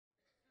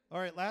All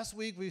right, last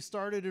week we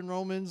started in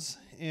Romans,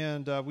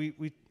 and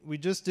we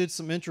just did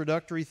some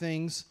introductory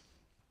things.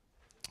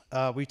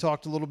 We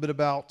talked a little bit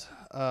about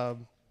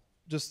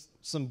just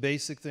some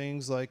basic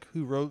things like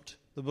who wrote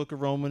the book of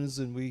Romans,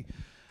 and we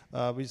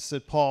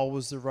said Paul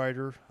was the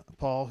writer.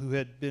 Paul, who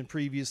had been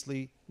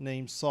previously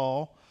named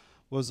Saul,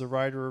 was the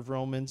writer of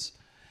Romans,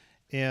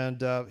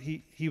 and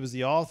he was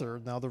the author.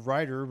 Now the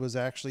writer was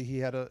actually he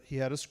had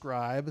a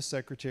scribe, a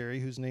secretary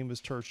whose name was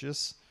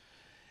Tertius.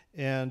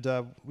 And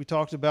we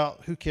talked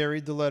about who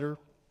carried the letter,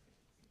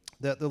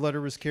 that the letter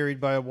was carried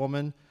by a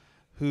woman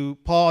who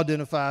Paul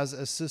identifies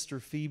as Sister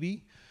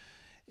Phoebe,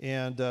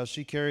 and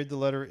she carried the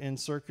letter in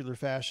circular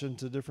fashion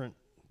to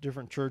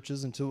different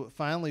churches until it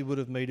finally would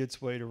have made its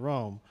way to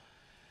Rome.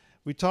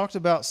 We talked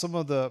about some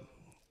of the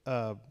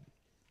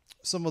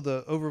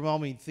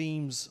overwhelming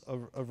themes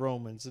of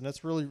Romans, and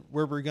that's really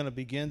where we're going to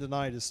begin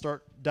tonight, is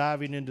start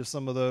diving into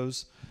some of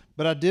those.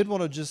 But I did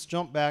want to just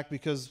jump back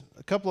because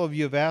a couple of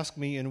you have asked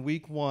me in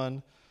week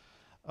 1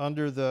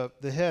 under the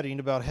heading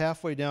about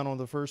halfway down on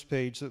the first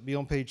page, so it'd be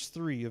on page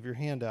 3 of your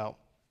handout,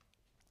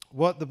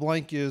 what the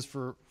blank is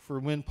for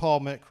when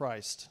Paul met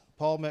Christ.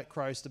 Paul met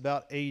Christ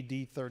about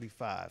AD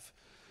 35.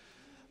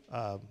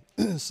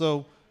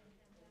 So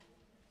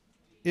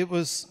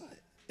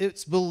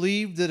it's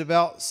believed that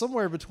about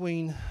somewhere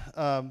between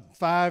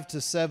 5 to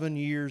 7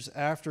 years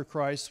after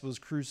Christ was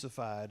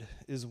crucified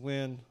is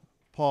when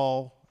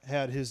Saul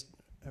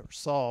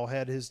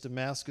had his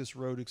Damascus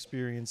Road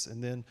experience,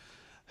 and then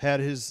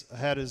had his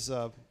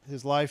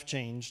life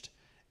changed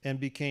and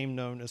became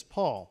known as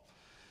Paul.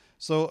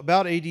 So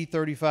about AD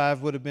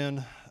 35 would have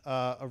been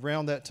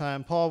around that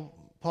time. Paul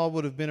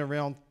would have been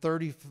around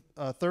 30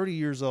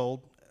 years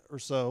old or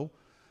so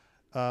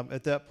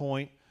at that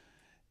point,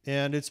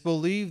 and it's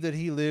believed that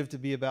he lived to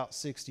be about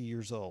 60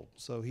 years old.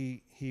 So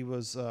he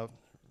was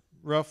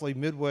roughly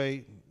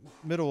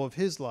middle of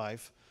his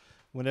life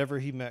whenever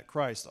he met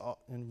Christ.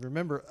 And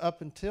remember,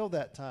 up until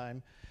that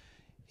time,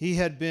 he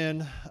had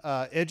been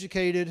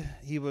educated.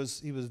 He was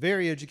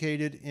very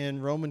educated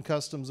in Roman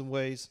customs and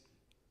ways,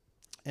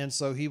 and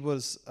so he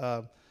was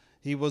a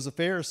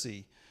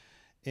Pharisee,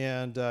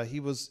 and he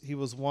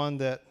was one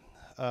that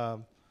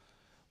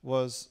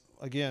was,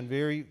 again,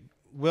 very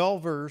well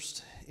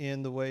versed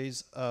in the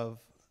ways of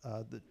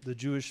the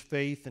Jewish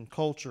faith and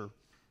culture.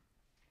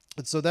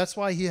 And so that's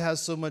why he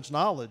has so much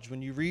knowledge.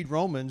 When you read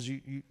Romans,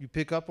 you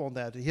pick up on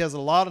that. He has a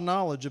lot of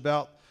knowledge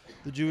about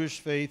the Jewish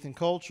faith and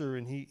culture,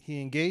 and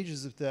he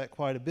engages with that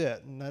quite a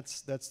bit, and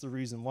that's the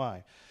reason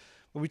why.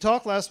 But we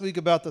talked last week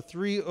about the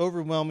 3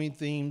 overwhelming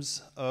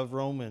themes of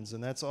Romans,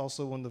 and that's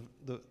also on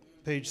the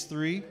page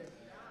 3.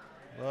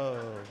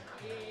 Whoa.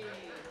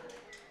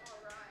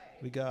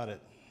 We got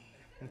it.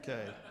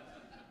 Okay.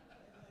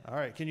 All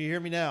right, can you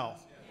hear me now?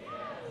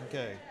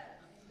 Okay.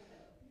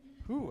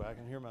 Whew, I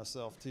can hear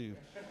myself too.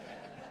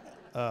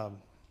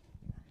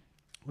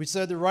 We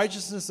said the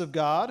righteousness of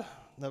God.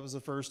 That was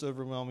the first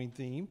overwhelming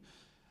theme.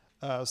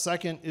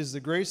 Second is the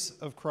grace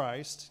of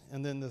Christ.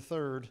 And then the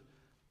third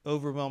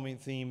overwhelming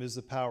theme is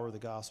the power of the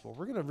gospel.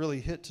 We're going to really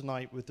hit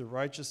tonight with the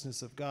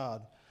righteousness of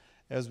God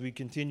as we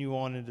continue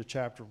on into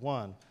chapter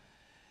 1.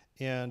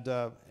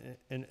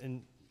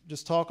 And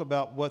just talk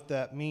about what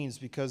that means,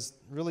 because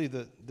really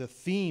the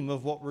theme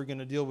of what we're going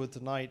to deal with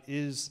tonight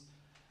is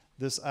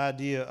this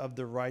idea of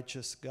the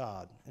righteous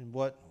God, and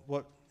what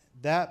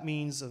that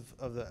means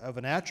of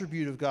an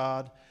attribute of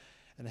God,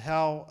 and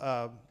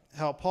how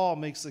Paul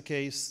makes the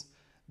case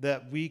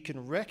that we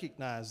can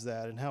recognize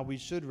that and how we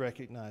should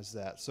recognize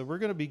that. So we're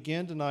going to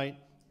begin tonight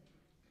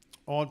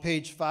on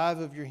page 5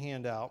 of your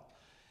handout.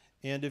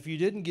 And if you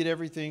didn't get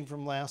everything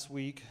from last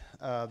week,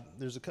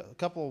 there's a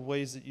couple of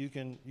ways that you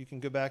can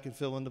go back and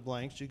fill in the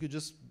blanks. You could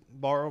just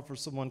borrow from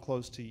someone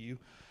close to you.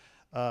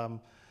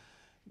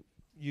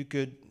 You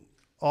could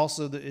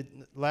also,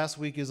 last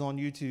week is on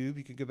YouTube.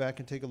 You could go back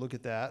and take a look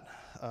at that.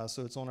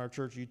 So it's on our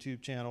church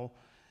YouTube channel.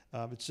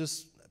 It's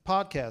just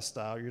podcast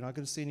style. You're not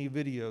going to see any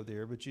video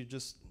there, but you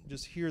just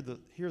hear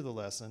the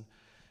lesson.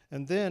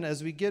 And then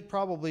as we get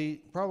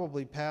probably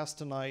past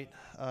tonight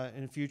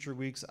in future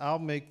weeks, I'll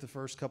make the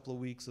first couple of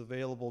weeks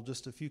available,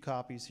 just a few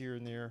copies here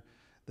and there,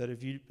 that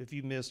if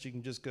you missed, you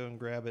can just go and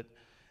grab it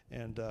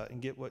and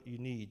get what you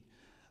need.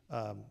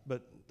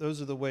 But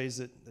those are the ways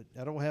that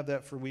I don't have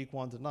that for week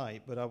 1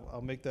 tonight, but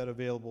I'll make that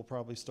available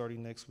probably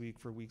starting next week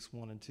for weeks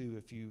 1 and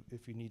 2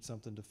 if you need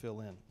something to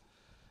fill in.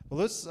 Well,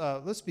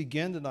 let's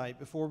begin tonight.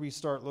 Before we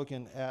start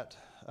looking at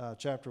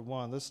chapter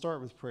 1, let's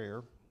start with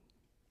prayer,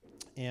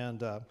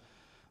 and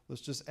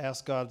let's just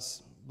ask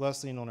God's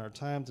blessing on our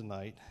time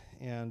tonight.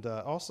 And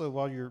also,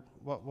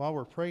 while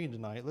we're praying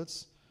tonight,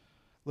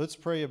 let's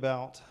pray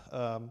about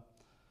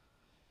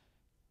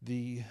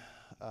the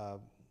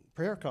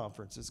prayer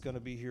conference. It's going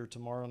to be here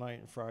tomorrow night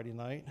and Friday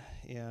night.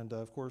 And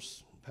of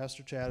course,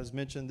 Pastor Chad has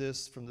mentioned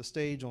this from the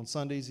stage on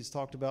Sundays. He's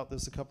talked about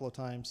this a couple of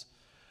times.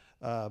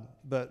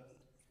 But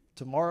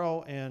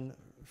tomorrow and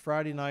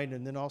Friday night,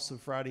 and then also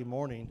Friday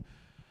morning,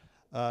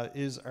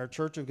 is our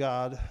Church of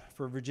God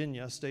for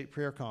Virginia State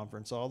Prayer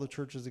Conference. All the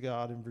churches of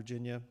God in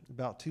Virginia,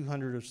 about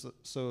 200 or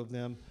so of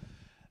them,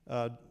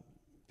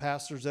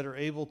 pastors that are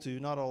able to,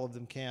 not all of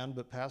them can,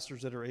 but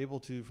pastors that are able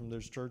to from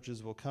those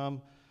churches will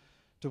come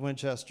to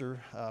Winchester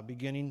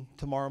beginning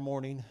tomorrow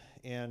morning,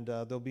 and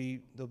they'll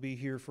be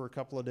here for a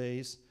couple of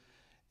days.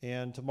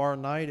 And tomorrow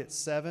night at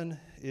 7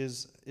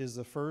 is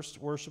the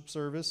first worship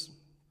service,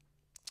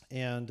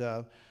 and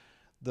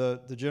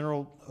the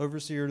general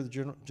overseer,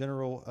 the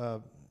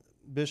general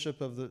bishop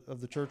of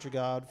the Church of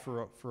God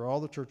for all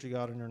the Church of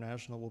God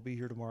International will be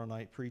here tomorrow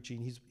night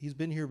preaching. He's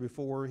been here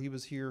before. He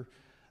was here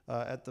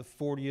at the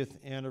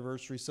 40th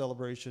anniversary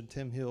celebration.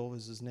 Tim Hill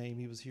is his name.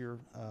 He was here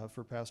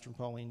for Pastor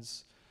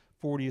Pauline's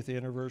 40th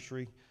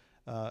anniversary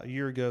a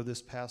year ago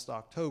this past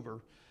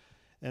October.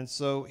 And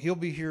so he'll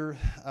be here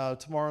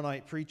tomorrow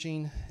night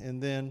preaching,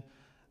 and then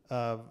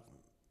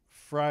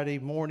Friday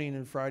morning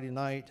and Friday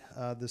night,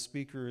 the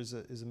speaker is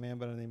a man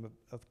by the name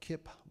of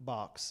Kip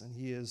Box, and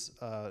he is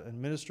an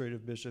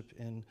administrative bishop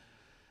in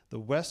the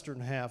western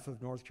half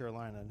of North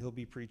Carolina, and he'll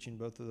be preaching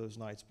both of those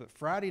nights. But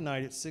Friday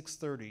night at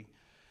 6:30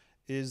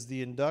 is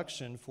the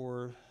induction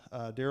for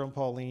Darrell and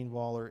Pauline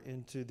Waller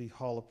into the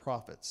Hall of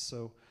Prophets.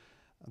 So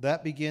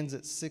that begins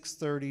at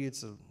 6:30.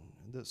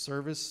 The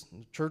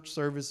church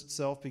service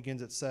itself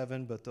begins at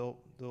 7, but they'll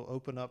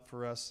open up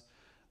for us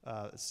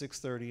at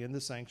 6:30 in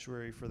the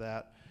sanctuary for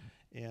that.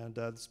 And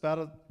it's about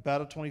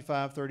a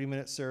 25,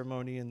 30-minute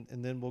ceremony, and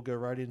then we'll go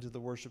right into the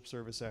worship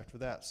service after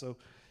that. So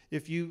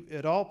if you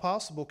at all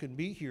possible can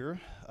be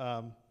here,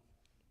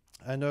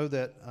 I know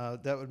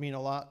that that would mean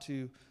a lot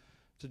to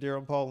Darrell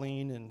and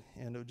Pauline,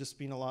 and it would just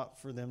mean a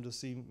lot for them to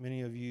see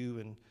many of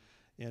you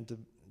and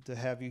to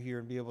have you here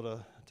and be able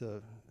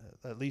to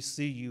at least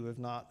see you, if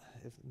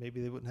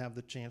maybe they wouldn't have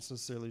the chance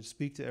necessarily to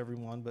speak to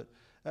everyone, but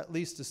at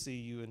least to see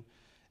you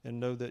and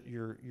know that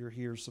you're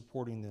here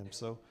supporting them.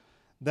 So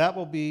that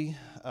will be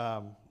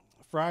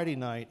Friday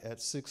night at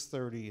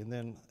 6:30, and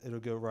then it'll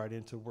go right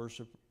into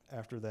worship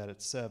after that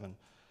at 7.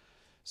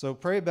 So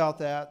pray about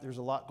that. There's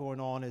a lot going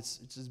on. It's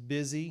just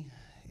busy,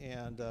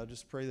 and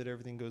just pray that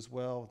everything goes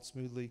well and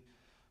smoothly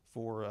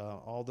for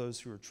all those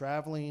who are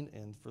traveling,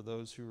 and for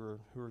those who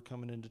are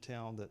coming into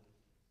town, that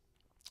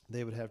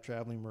they would have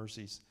traveling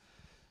mercies.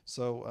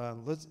 So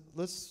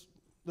let's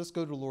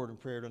go to the Lord in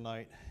prayer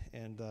tonight,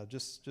 and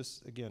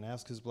just again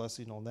ask His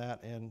blessing on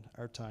that and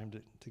our time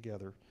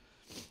together.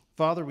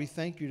 Father, we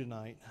thank you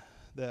tonight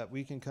that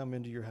we can come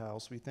into your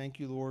house. We thank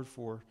you, Lord,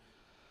 for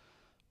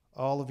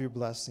all of your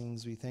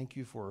blessings. We thank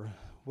you for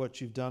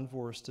what you've done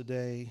for us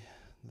today,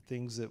 the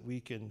things that we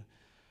can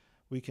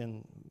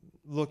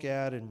look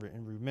at and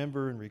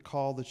remember and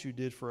recall that you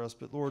did for us.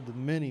 But Lord, the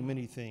many,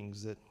 many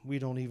things that we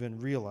don't even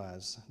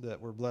realize that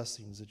were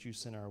blessings that you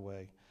sent our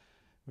way.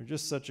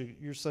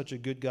 You're such a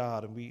good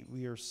God, and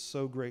we are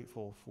so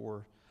grateful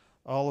for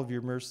all of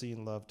your mercy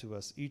and love to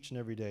us each and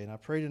every day. And I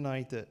pray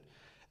tonight that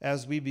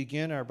as we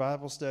begin our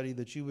Bible study,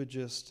 that you would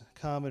just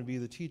come and be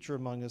the teacher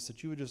among us,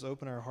 that you would just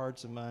open our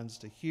hearts and minds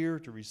to hear,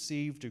 to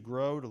receive, to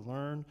grow, to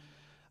learn,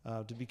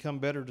 to become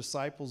better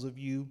disciples of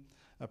you.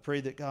 I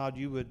pray that, God,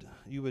 you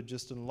would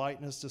just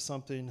enlighten us to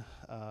something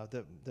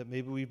that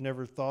maybe we've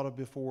never thought of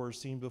before or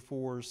seen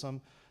before, or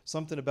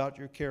something about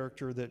your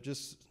character that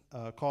just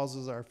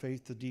causes our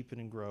faith to deepen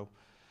and grow.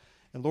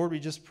 And Lord, we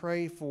just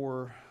pray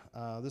for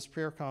this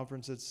prayer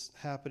conference that's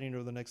happening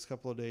over the next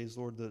couple of days.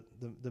 Lord,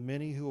 the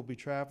many who will be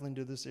traveling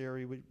to this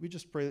area, we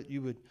just pray that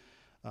you would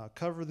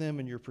cover them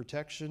in your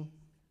protection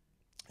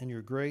and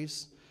your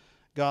grace.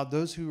 God,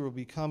 those who will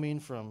be coming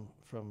from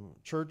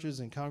churches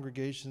and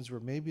congregations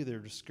where maybe they're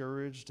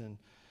discouraged and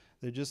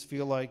they just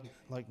feel like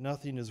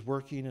nothing is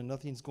working and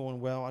nothing's going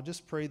well, I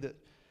just pray that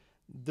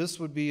this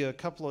would be a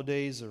couple of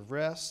days of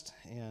rest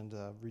and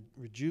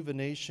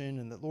rejuvenation,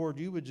 and that, Lord,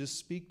 you would just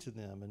speak to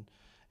them and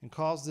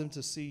cause them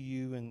to see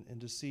you and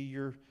to see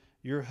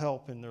your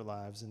help in their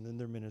lives and in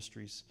their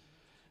ministries.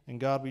 And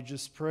God, we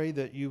just pray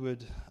that you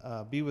would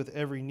be with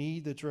every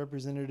need that's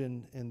represented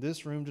in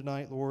this room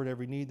tonight, Lord,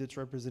 every need that's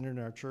represented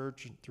in our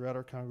church and throughout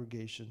our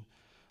congregation.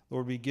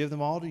 Lord, we give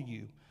them all to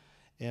you,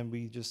 and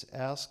we just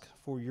ask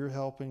for your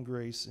help and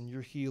grace and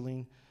your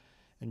healing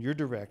and your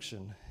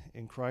direction.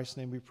 In Christ's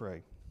name we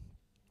pray.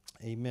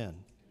 Amen.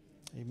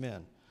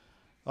 Amen.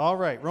 All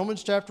right,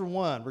 Romans chapter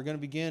 1. We're going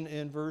to begin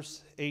in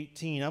verse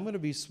 18. I'm going to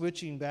be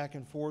switching back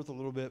and forth a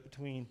little bit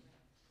between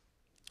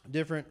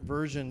different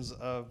versions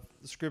of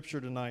the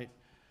Scripture tonight.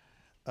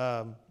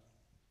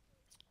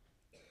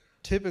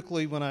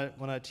 Typically, when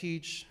I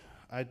teach,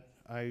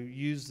 I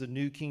use the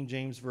New King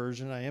James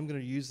Version. I am going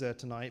to use that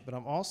tonight, but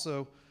I'm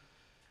also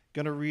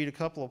going to read a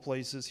couple of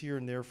places here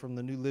and there from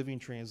the New Living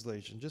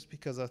Translation, just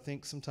because I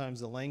think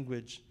sometimes the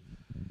language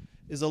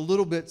is a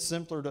little bit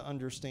simpler to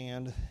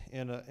understand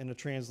in a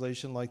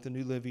translation like the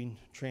New Living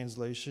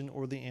Translation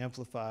or the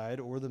Amplified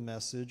or the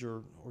Message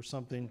or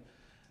something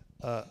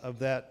of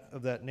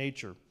that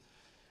nature.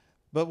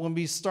 But when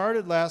we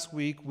started last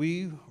week,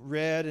 we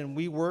read and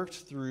we worked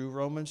through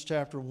Romans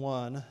chapter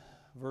 1,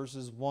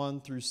 verses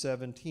 1 through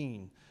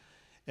 17.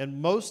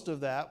 And most of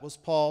that was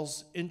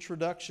Paul's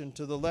introduction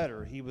to the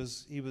letter. He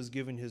was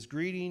giving his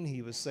greeting,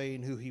 he was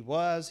saying who he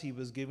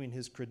was giving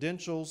his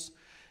credentials.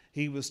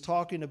 He was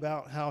talking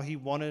about how he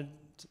wanted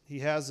He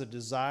has a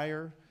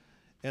desire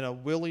and a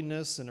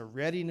willingness and a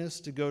readiness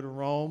to go to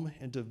Rome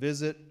and to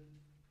visit.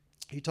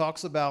 He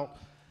talks about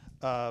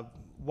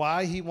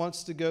why he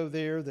wants to go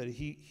there, that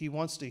he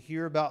wants to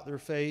hear about their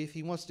faith.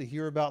 He wants to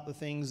hear about the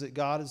things that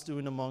God is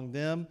doing among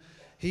them.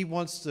 He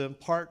wants to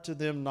impart to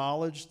them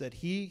knowledge that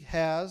he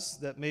has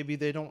that maybe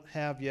they don't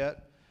have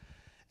yet.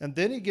 And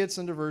then he gets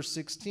into verse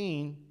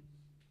 16.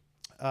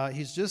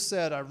 He's just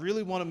said, I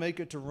really want to make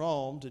it to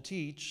Rome to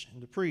teach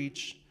and to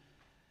preach.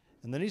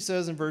 And then he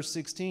says in verse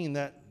 16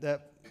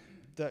 that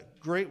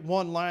great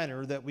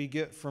one-liner that we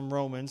get from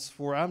Romans,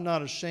 for I'm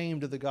not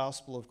ashamed of the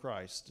gospel of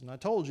Christ. And I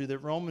told you that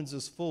Romans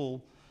is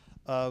full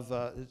of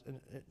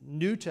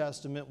New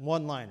Testament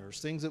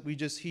one-liners, things that we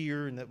just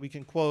hear and that we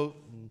can quote.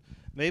 And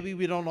maybe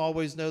we don't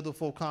always know the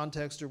full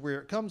context or where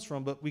it comes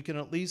from, but we can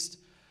at least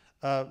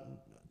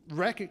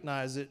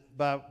recognize it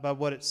by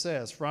what it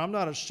says. For I'm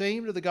not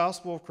ashamed of the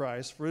gospel of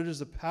Christ, for it is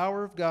the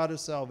power of God of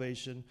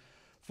salvation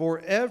for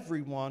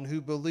everyone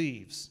who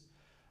believes,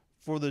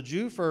 for the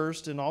Jew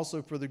first and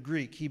also for the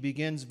Greek. He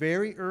begins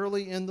very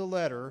early in the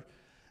letter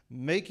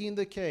making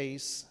the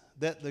case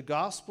that the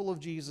gospel of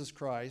Jesus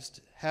Christ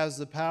has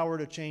the power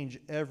to change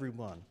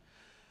everyone.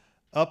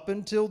 Up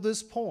until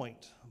this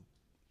point,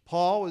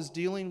 Paul is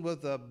dealing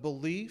with a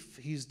belief.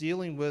 He's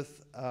dealing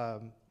with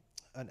an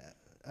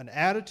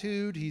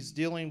attitude. He's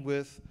dealing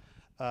with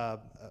a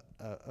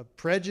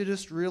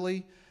prejudice,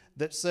 really,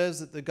 that says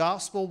that the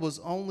gospel was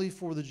only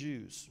for the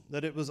Jews,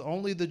 that it was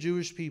only the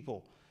Jewish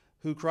people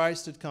who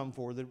Christ had come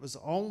for, that it was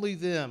only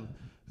them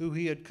who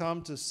he had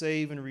come to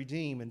save and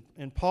redeem.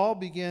 And Paul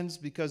begins,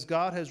 because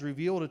God has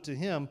revealed it to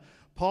him,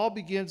 Paul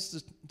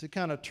begins to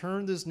kind of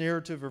turn this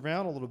narrative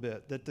around a little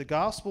bit, that the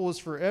gospel is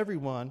for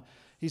everyone.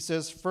 He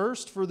says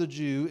first for the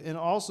Jew and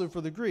also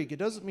for the Greek. It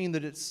doesn't mean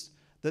that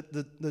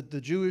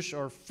the Jewish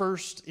are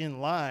first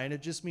in line.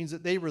 It just means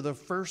that they were the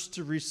first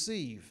to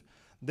receive.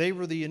 They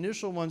were the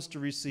initial ones to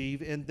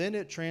receive, and then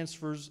it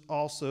transfers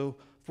also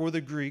for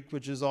the Greek,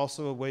 which is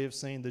also a way of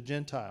saying the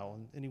Gentile,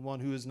 and anyone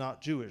who is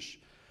not Jewish.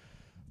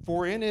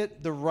 For in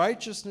it the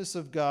righteousness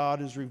of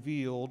God is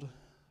revealed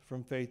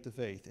from faith to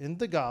faith. In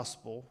the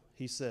gospel,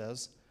 he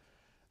says,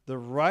 the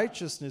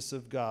righteousness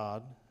of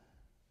God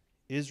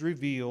is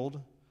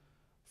revealed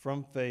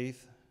from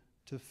faith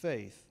to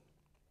faith.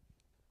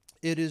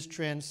 It is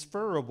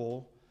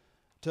transferable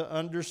to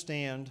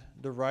understand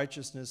the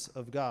righteousness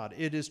of God.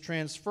 It is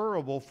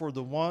transferable for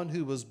the one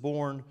who was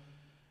born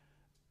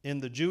in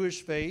the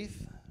Jewish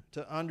faith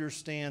to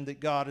understand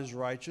that God is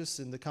righteous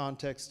in the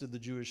context of the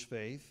Jewish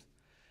faith.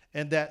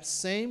 And that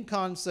same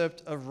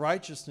concept of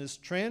righteousness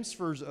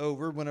transfers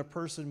over when a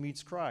person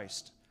meets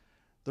Christ.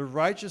 The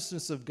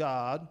righteousness of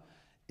God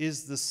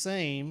is the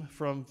same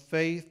from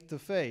faith to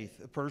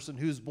faith. A person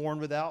who's born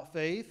without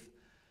faith,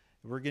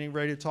 we're getting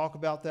ready to talk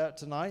about that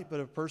tonight, but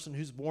a person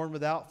who's born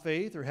without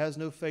faith or has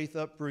no faith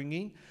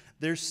upbringing,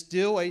 there's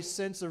still a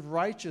sense of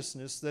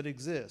righteousness that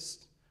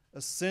exists,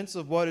 a sense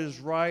of what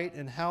is right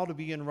and how to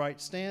be in right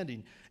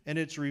standing. And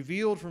it's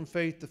revealed from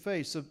faith to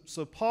faith.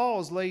 So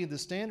Paul is laying the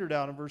standard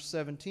out in verse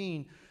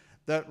 17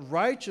 that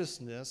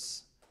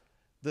righteousness,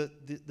 the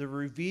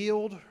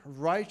revealed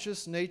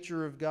righteous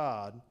nature of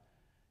God,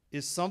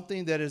 is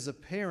something that is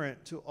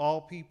apparent to all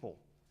people.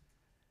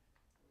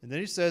 And then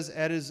he says,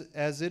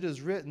 as it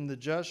is written, the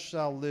just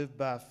shall live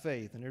by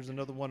faith. And there's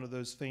another one of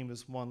those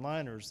famous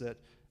one-liners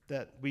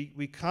that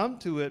we come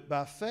to it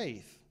by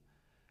faith,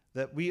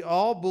 that we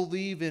all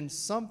believe in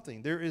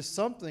something. There is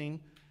something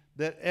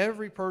that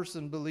every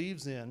person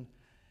believes in,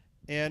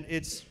 and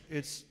it's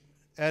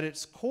at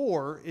its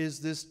core is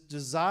this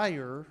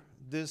desire,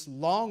 this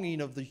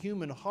longing of the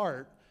human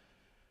heart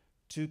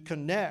to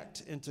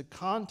connect and to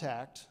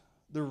contact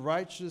the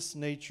righteous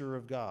nature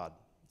of God.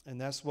 And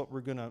that's what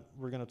we're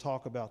gonna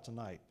talk about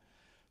tonight.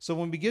 So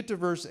when we get to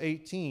verse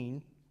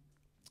 18,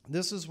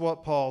 this is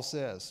what Paul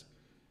says.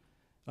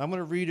 I'm going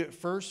to read it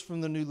first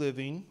from the New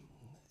Living,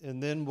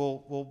 and then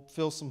we'll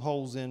fill some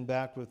holes in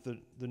back with the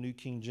New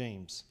King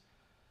James.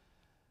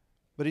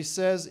 But he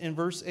says in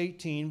verse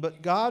 18,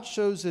 but God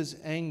shows his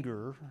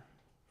anger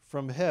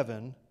from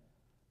heaven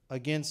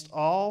against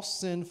all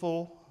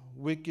sinful,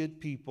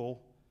 wicked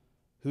people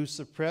who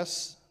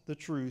suppress the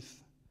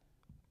truth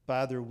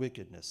by their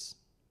wickedness.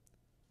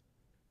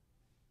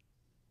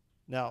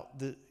 Now,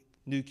 the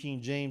New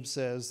King James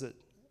says that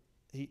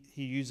he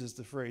uses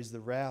the phrase, the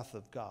wrath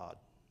of God.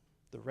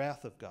 The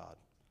wrath of God.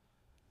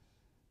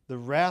 The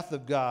wrath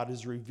of God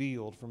is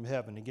revealed from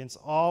heaven against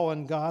all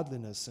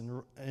ungodliness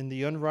and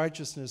the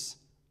unrighteousness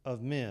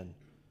of men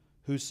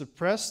who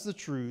suppress the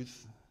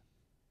truth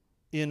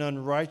in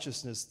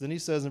unrighteousness. Then he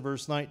says in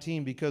verse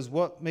 19, because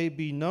what may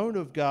be known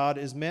of God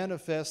is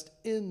manifest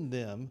in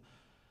them,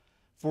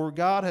 for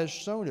God has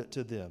shown it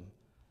to them.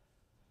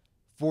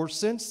 For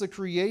since the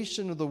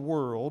creation of the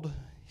world,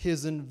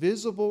 his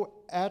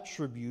invisible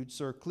attributes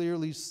are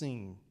clearly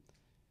seen,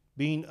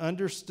 being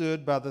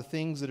understood by the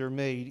things that are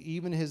made,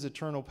 even his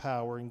eternal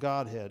power and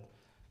Godhead,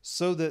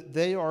 so that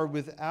they are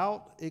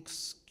without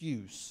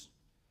excuse.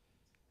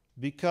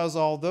 because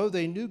although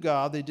they knew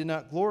God, they did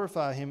not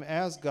glorify him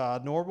as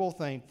God, nor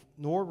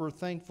were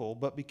thankful,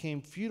 but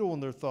became futile in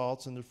their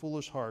thoughts, and their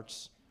foolish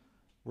hearts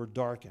were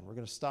darkened. We're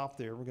going to stop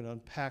there. We're going to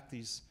unpack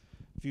these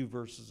few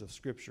verses of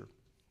Scripture.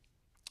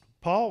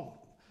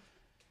 Paul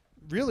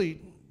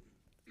really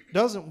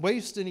doesn't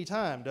waste any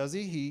time, does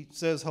he? He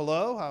says,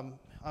 hello,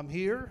 I'm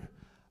here.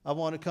 I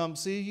want to come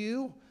see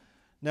you.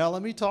 Now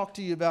let me talk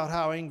to you about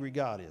how angry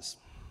God is.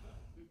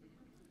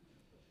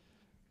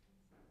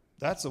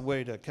 That's a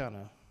way to kind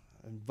of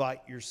invite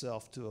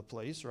yourself to a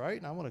place, right?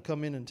 And I want to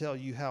come in and tell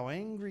you how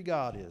angry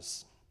God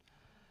is.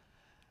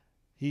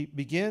 He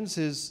begins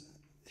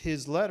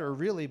his letter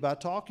really by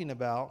talking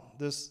about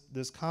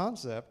this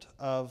concept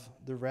of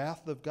the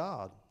wrath of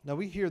God. Now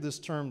we hear this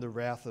term, the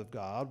wrath of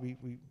God.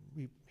 We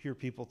hear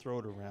people throw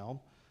it around.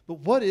 But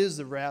what is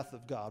the wrath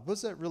of God? What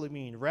does that really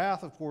mean?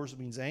 Wrath, of course,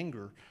 means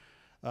anger.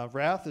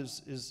 Wrath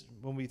is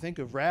when we think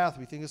of wrath,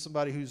 we think of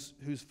somebody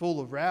who's full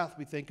of wrath.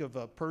 We think of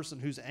a person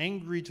who's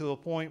angry to a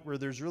point where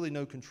there's really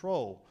no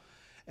control,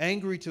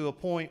 angry to a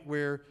point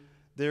where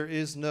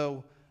there's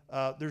no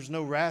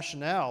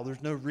rationale,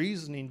 there's no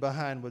reasoning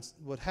behind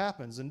what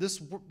happens. And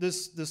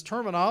this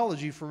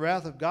terminology for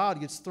wrath of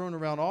God gets thrown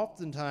around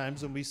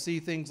oftentimes when we see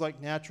things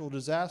like natural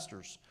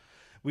disasters.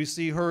 We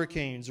see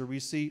hurricanes, or we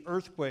see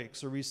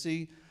earthquakes, or we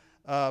see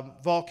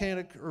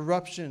volcanic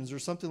eruptions or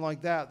something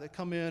like that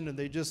come in and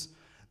they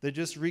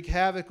just wreak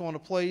havoc on a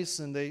place,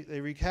 and they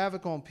wreak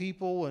havoc on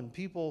people, and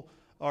people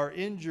are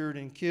injured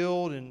and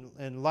killed,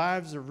 and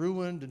lives are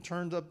ruined and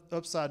turned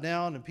upside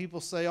down, and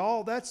people say,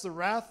 oh, that's the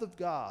wrath of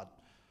God.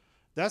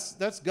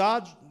 That's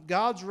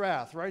God's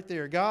wrath right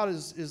there. God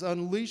is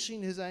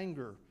unleashing his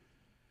anger.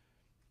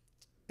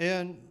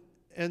 And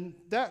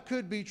that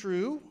could be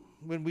true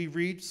when we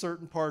read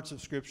certain parts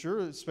of Scripture,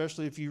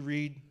 especially if you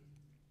read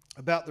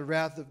about the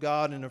wrath of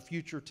God in a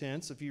future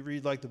tense. If you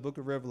read like the book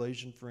of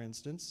Revelation, for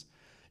instance,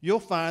 you'll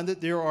find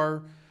that there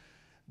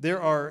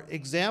are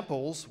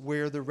examples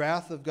where the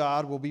wrath of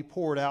God will be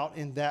poured out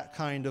in that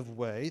kind of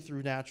way,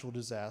 through natural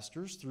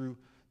disasters,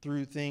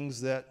 through things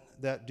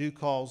that do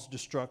cause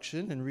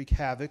destruction and wreak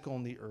havoc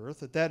on the earth.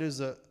 That is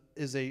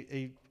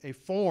a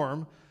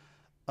form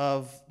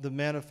of the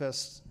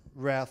manifest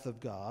wrath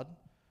of God.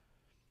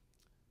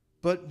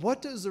 But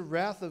what does the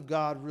wrath of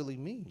God really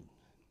mean?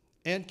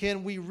 And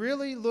can we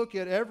really look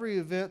at every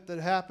event that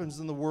happens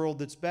in the world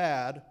that's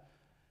bad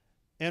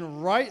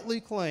and rightly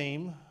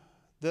claim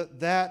that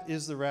that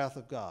is the wrath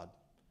of God?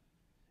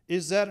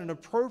 Is that an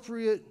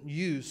appropriate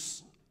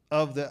use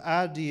of the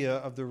idea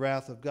of the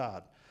wrath of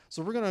God?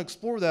 So we're going to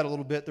explore that a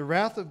little bit. The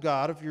wrath of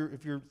God,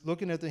 if you're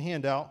looking at the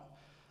handout,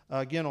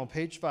 again on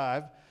page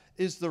 5,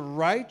 is the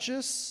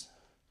righteous,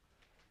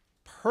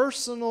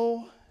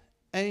 personal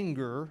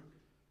anger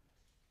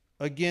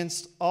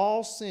against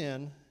all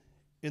sin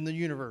in the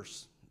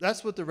universe.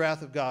 That's what the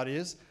wrath of God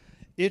is.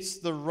 It's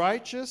the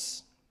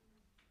righteous,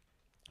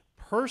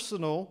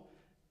 personal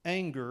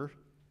anger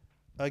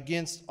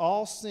against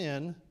all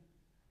sin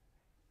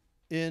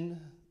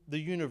in the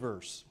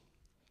universe.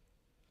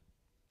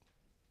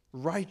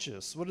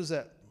 Righteous. What does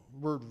that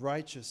word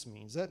righteous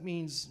means? That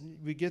means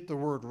we get the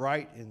word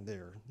right in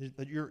there,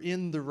 that you're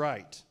in the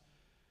right.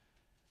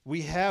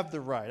 We have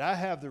the right. I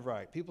have the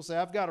right. People say,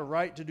 I've got a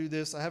right to do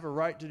this. I have a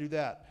right to do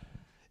that.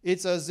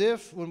 It's as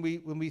if when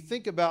we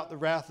think about the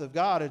wrath of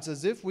God, it's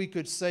as if we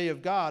could say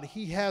of God,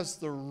 he has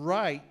the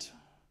right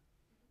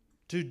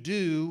to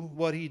do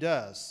what he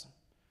does.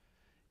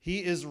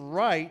 He is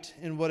right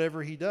in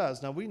whatever he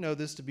does. Now, we know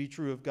this to be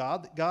true of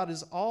God, that God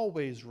is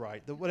always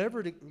right, that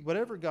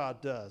whatever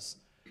God does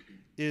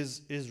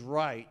is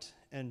right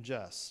and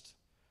just.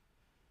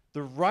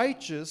 The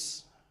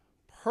righteous,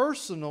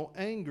 personal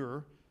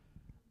anger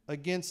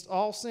against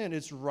all sin.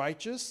 It's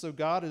righteous, so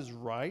God is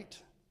right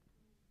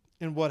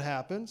in what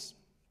happens.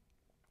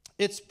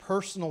 It's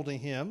personal to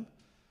him.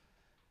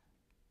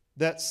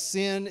 That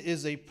sin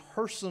is a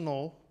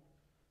personal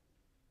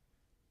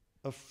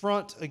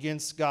affront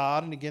against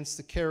God and against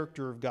the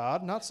character of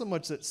God. Not so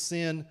much that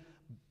sin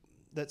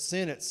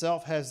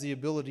itself has the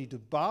ability to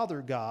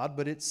bother God,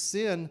 but it's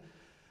sin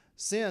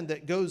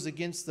that goes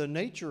against the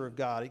nature of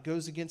God. It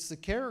goes against the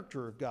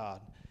character of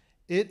God.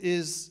 It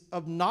is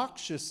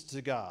obnoxious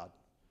to God.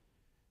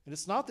 And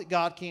it's not that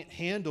God can't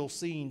handle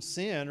seeing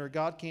sin, or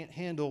God can't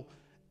handle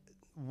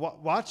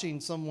watching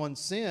someone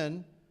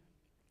sin.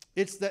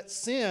 It's that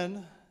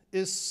sin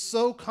is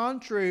so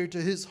contrary to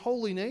his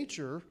holy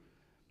nature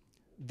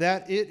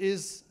that it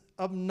is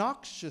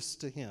obnoxious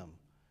to him.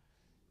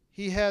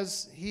 He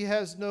has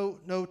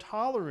no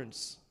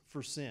tolerance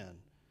for sin.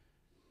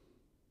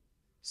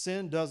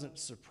 Sin doesn't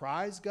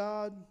surprise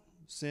God.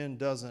 Sin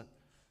doesn't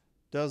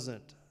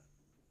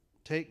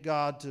take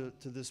God to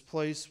this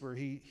place where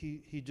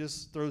he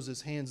just throws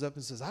his hands up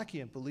and says, I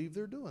can't believe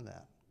they're doing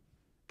that.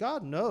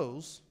 God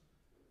knows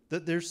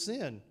that there's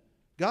sin.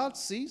 God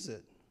sees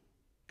it.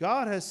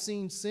 God has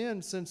seen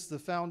sin since the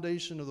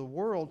foundation of the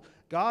world.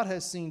 God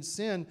has seen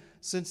sin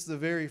since the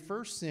very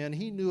first sin.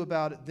 He knew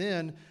about it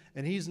then,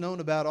 and he's known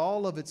about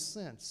all of it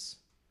since.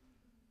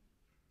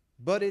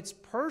 but it's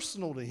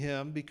personal to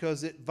him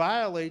because it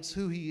violates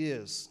who he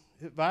is.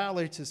 It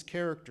violates his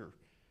character.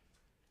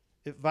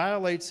 It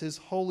violates his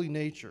holy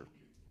nature.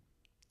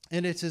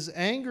 And it's his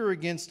anger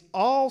against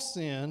all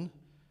sin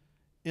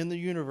in the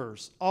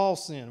universe. All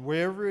sin,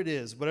 wherever it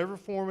is, whatever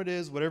form it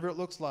is, whatever it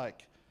looks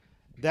like.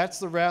 That's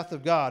the wrath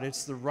of God.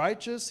 It's the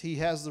righteous. He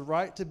has the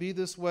right to be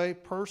this way.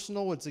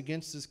 Personal. It's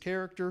against his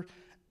character.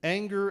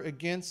 Anger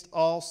against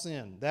all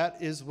sin.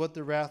 That is what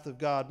the wrath of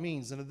God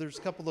means. And there's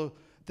a couple of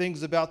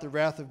things about the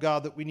wrath of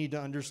God that we need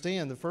to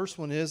understand. The first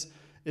one is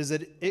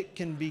that it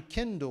can be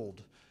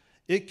kindled.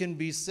 It can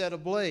be set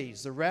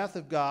ablaze. The wrath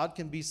of God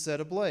can be set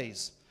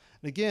ablaze.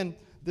 And again,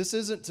 this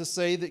isn't to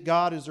say that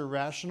God is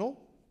irrational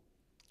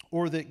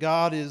or that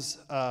God is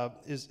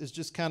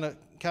just kind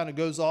of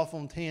goes off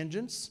on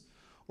tangents,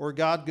 or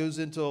God goes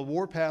into a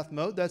warpath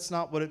mode. That's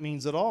not what it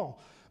means at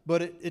all.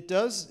 But it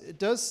does,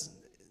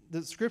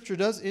 the Scripture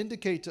does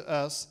indicate to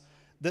us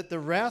that the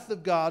wrath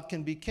of God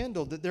can be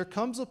kindled, that there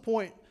comes a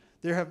point,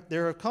 there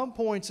have come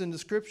points in the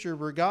Scripture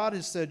where God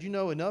has said,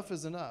 enough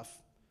is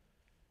enough.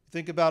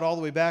 Think about all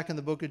the way back in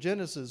the book of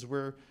Genesis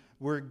where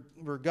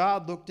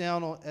God looked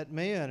down at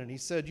man and he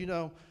said,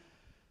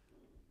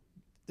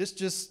 it's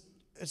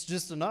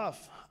just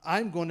enough.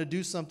 I'm going to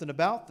do something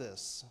about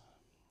this.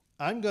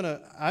 I'm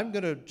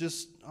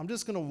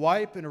just going to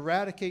wipe and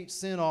eradicate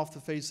sin off the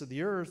face of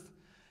the earth.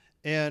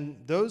 And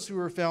those who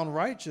are found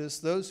righteous,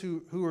 those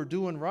who are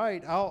doing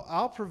right,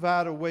 I'll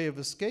provide a way of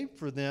escape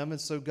for them.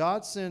 And so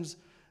God sends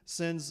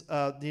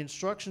the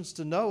instructions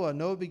to Noah.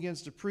 Noah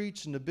begins to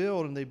preach and to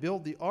build, and they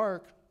build the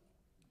ark.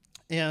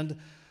 And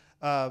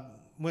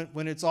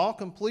when it's all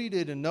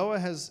completed, and Noah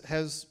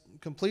has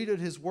completed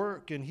his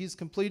work, and he's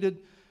completed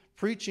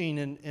preaching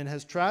and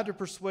has tried to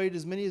persuade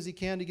as many as he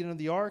can to get into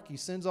the ark, he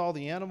sends all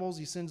the animals,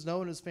 he sends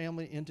Noah and his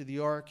family into the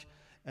ark,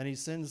 and he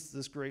sends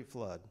this great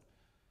flood.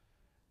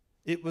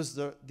 It was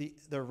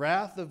the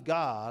wrath of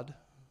God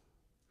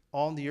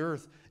on the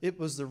earth. It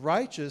was the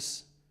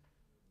righteous,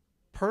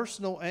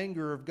 personal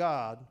anger of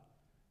God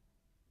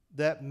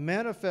that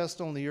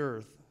manifest on the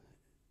earth,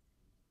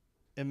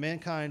 and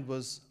mankind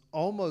was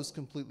almost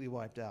completely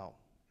wiped out.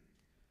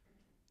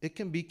 It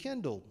can be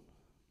kindled.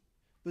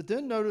 But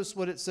then notice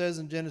what it says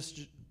in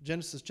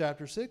Genesis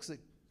chapter 6, that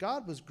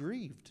God was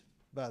grieved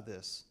by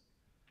this.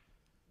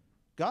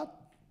 God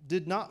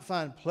did not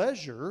find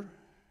pleasure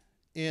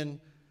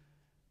in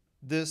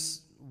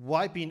this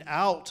wiping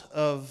out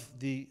of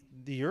the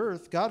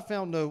earth. God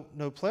found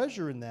no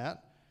pleasure in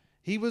that.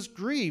 He was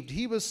grieved.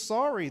 He was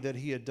sorry that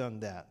he had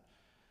done that.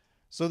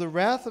 So the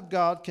wrath of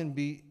God can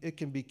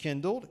be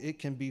kindled. It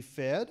can be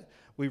fed.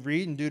 We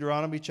read in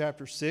Deuteronomy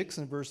chapter 6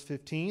 and verse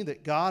 15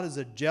 that God is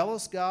a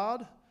jealous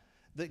God,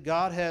 that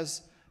God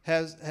has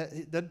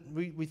that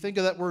we think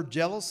of that word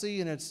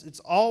jealousy, and it's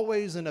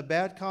always in a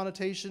bad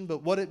connotation,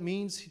 but what it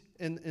means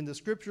in the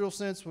scriptural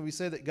sense when we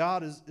say that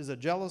God is a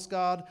jealous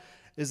God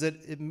is that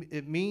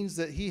it means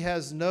that he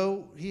has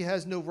no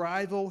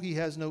rival, he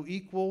has no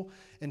equal,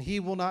 and he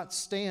will not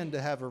stand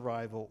to have a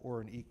rival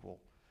or an equal.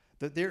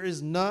 That there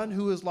is none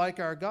who is like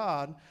our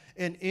God,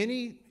 and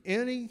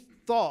any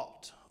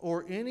thought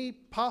or any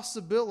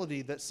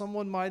possibility that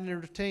someone might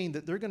entertain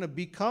that they're going to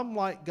become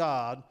like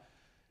God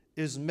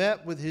is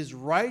met with his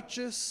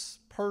righteous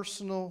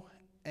personal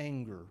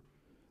anger,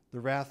 the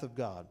wrath of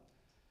God.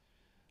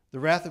 The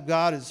wrath of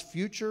God is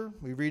future.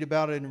 We read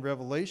about it in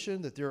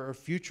Revelation, that there are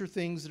future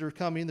things that are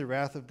coming. The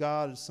wrath of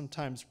God is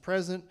sometimes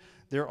present.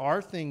 There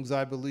are things,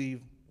 I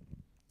believe,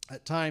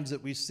 at times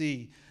that we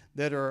see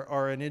that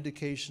are an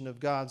indication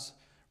of God's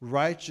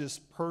righteous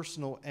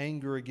personal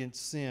anger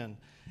against sin.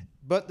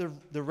 But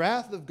the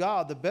wrath of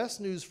God, the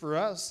best news for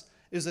us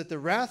is that the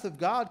wrath of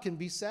God can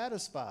be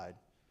satisfied.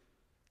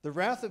 The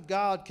wrath of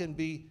God can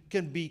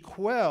be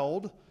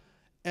quelled,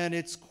 and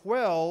it's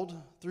quelled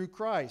through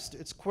Christ.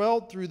 It's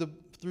quelled through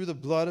the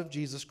blood of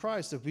Jesus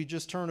Christ. If we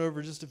just turn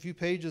over just a few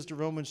pages to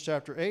Romans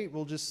chapter 8,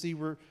 we'll just see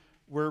where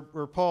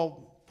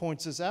Paul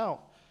points this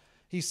out.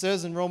 He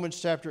says in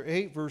Romans chapter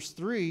 8, verse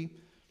 3,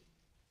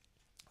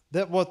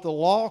 that what the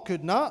law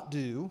could not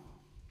do,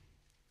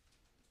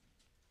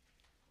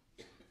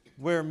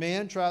 where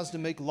man tries to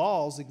make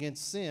laws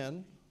against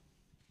sin,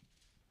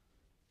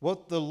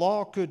 what the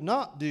law could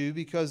not do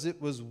because it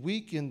was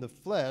weak in the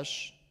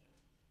flesh,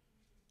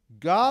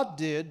 God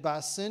did by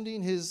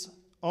sending his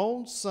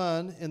own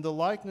Son in the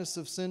likeness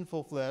of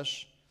sinful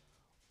flesh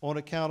on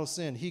account of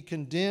sin. He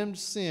condemned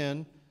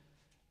sin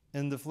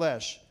in the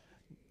flesh.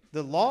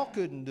 The law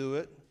couldn't do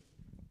it,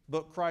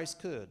 but Christ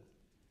could.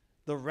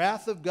 The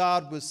wrath of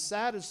God was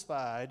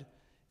satisfied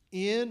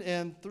in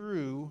and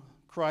through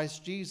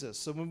Christ Jesus.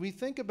 So when we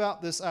think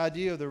about this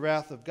idea of the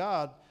wrath of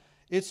God,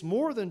 it's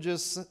more than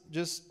just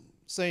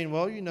saying,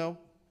 well,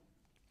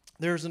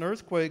 there's an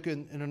earthquake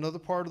in another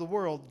part of the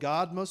world.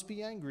 God must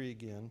be angry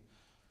again.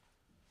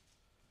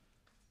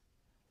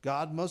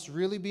 God must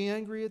really be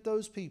angry at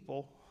those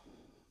people.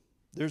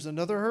 There's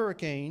another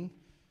hurricane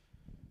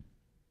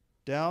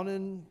down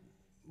in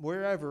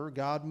wherever.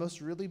 God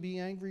must really be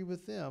angry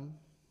with them.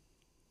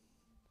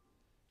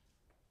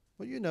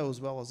 Well, you know as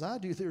well as I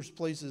do, there's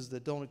places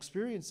that don't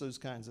experience those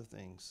kinds of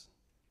things.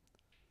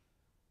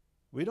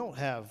 We don't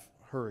have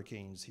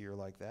hurricanes here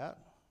like that.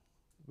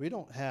 We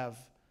don't have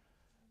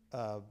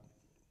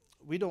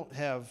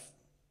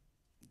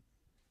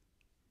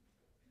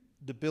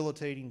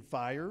debilitating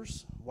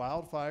fires,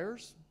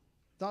 wildfires.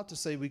 Not to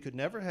say we could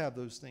never have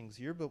those things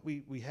here, but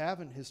we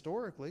haven't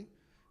historically.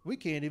 We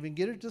can't even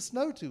get it to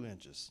snow 2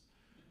 inches.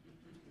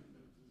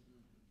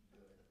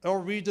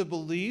 Are we to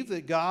believe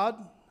that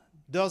God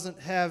doesn't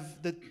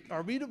have that?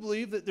 Are we to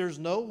believe that there's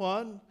no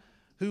one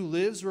who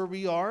lives where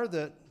we are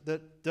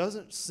that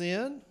doesn't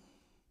sin?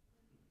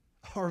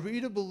 Are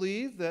we to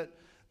believe that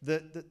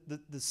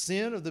the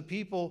sin of the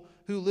people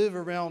who live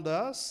around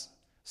us,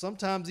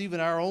 sometimes even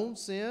our own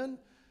sin,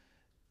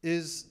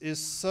 is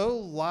so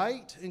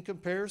light in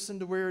comparison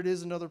to where it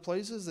is in other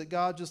places that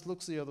God just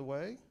looks the other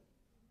way?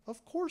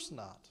 Of course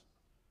not.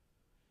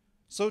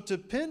 So to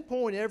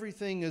pinpoint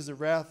everything as the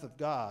wrath of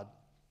God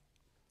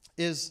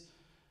is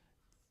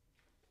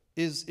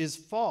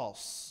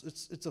false.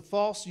 It's a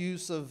false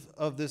use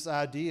of this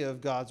idea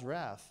of God's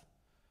wrath.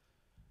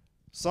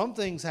 Some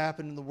things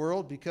happen in the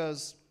world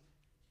because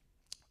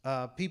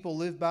people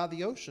live by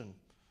the ocean,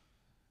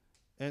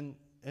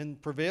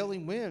 and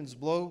prevailing winds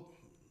blow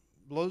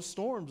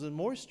storms and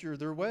moisture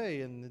their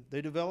way, and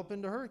they develop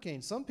into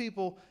hurricanes. Some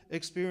people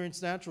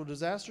experience natural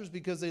disasters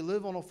because they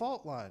live on a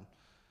fault line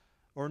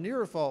or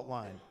near a fault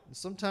line. And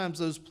sometimes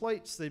those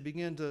plates, they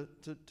begin to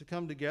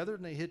come together,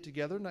 and they hit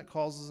together, and that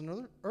causes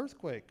another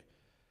earthquake.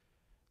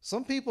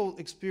 Some people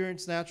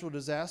experience natural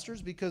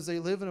disasters because they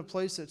live in a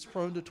place that's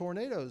prone to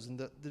tornadoes,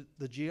 and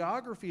the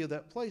geography of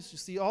that place. You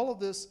see, all of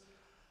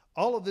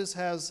this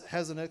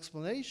has an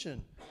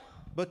explanation.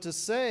 But to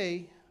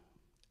say,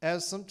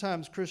 as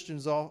sometimes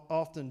Christians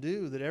often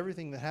do, that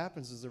everything that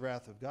happens is the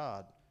wrath of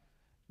God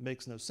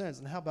makes no sense.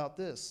 And how about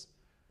this?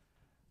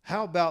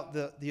 How about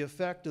the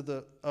effect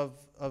of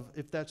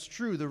if that's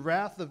true, the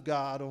wrath of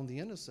God on the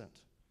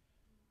innocent?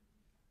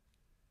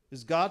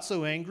 Is God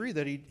so angry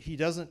that he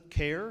doesn't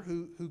care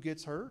who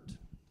gets hurt?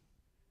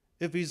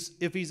 If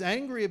he's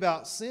angry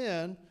about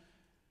sin,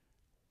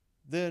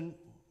 then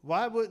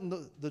why wouldn't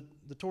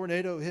the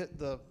tornado hit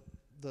the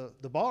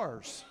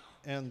bars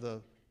and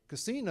the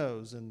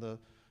casinos and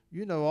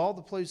all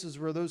the places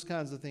where those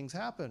kinds of things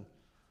happen?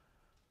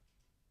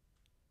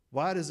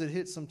 Why does it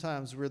hit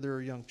sometimes where there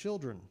are young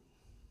children?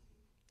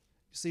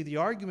 You see, the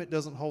argument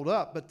doesn't hold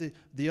up, but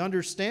the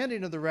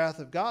understanding of the wrath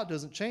of God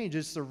doesn't change.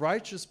 It's the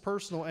righteous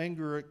personal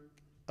anger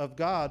of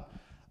God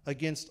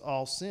against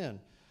all sin.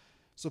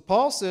 So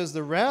Paul says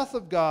the wrath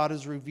of God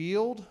is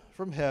revealed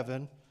from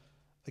heaven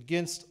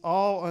against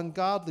all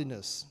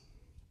ungodliness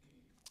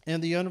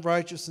and the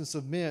unrighteousness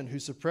of men who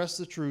suppress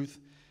the truth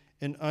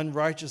in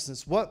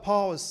unrighteousness. What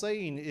Paul is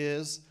saying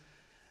is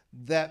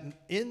that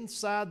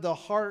inside the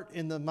heart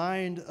and the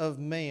mind of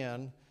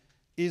man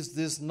is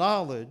this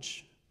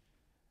knowledge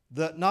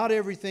that not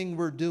everything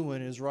we're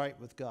doing is right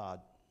with God.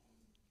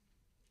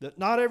 That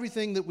not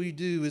everything that we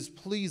do is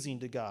pleasing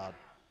to God.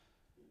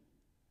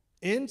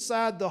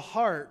 Inside the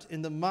heart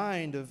and the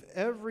mind of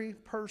every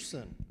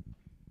person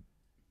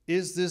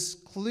is this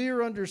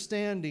clear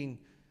understanding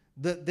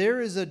that there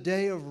is a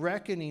day of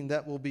reckoning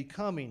that will be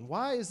coming.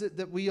 Why is it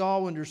that we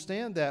all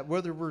understand that,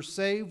 whether we're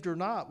saved or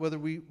not, whether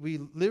we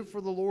live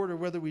for the Lord or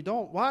whether we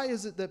don't? Why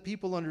is it that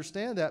people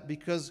understand that?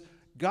 Because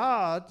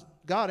God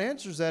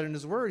answers that in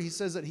His Word. He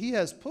says that He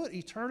has put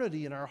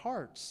eternity in our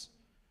hearts.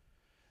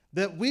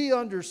 That we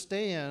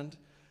understand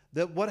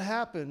that what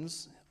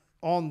happens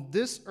on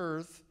this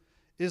earth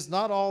is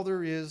not all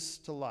there is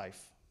to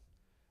life.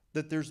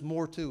 That there's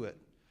more to it.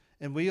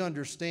 And we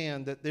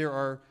understand that there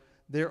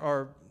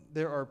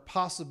are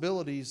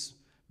possibilities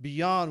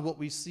beyond what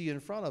we see in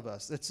front of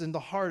us. It's in the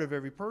heart of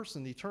every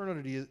person. The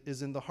eternity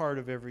is in the heart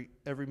of every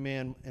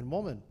man and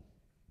woman.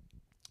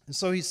 And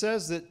so he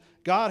says that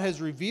God has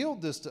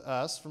revealed this to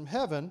us from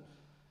heaven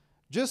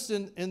just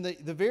in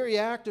the very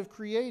act of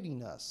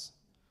creating us.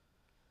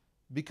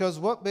 Because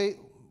what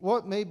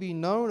may be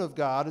known of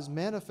God is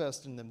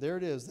manifest in them. There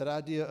it is, that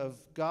idea of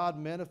God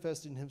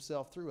manifesting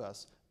Himself through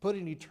us,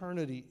 putting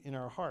eternity in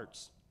our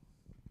hearts.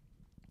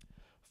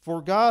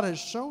 For God has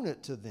shown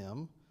it to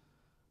them,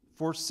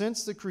 for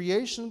since the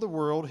creation of the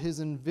world, His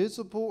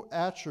invisible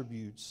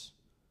attributes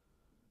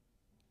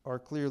are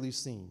clearly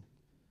seen.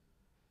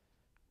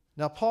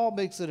 Now, Paul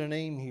makes it an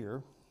aim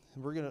here,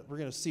 and we're going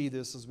to see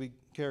this as we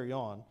carry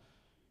on,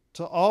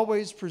 to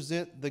always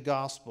present the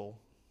gospel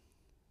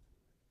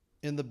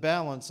in the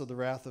balance of the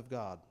wrath of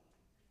God.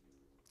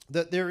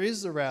 That there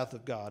is the wrath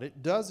of God.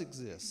 It does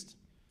exist.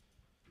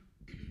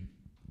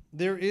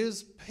 There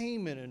is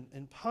payment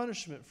and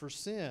punishment for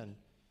sin.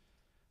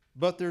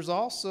 But there's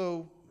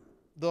also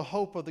the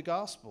hope of the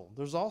gospel.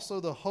 There's also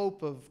the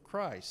hope of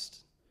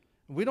Christ.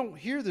 We don't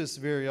hear this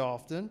very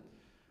often.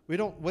 We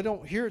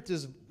don't hear it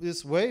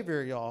this way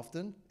very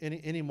often,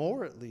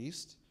 anymore at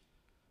least.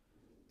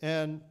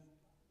 And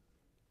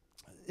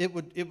it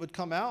would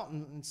come out,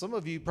 and some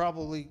of you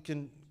probably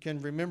can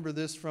remember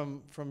this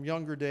from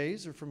younger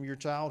days or from your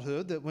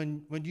childhood, that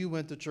when you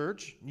went to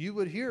church, you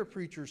would hear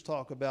preachers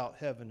talk about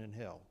heaven and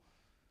hell.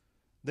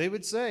 They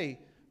would say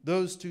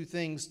those two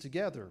things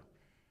together,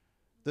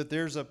 that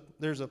there's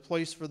a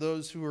place for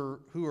those who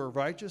are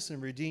righteous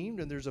and redeemed,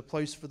 and there's a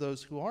place for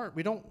those who aren't.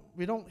 We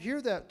don't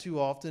hear that too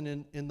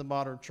often in the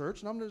modern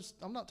church, and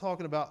I'm not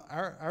talking about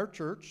our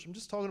church. I'm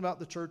just talking about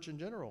the church in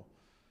general.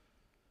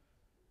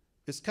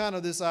 It's kind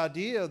of this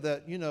idea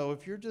that,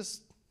 if you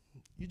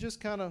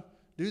just kind of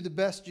do the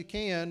best you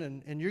can,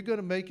 and you're going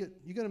to make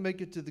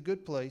it to the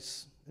good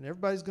place, and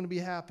everybody's going to be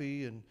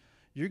happy, and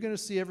you're going to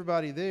see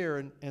everybody there,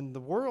 and the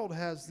world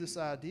has this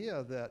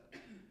idea that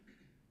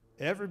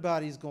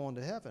everybody's going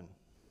to heaven.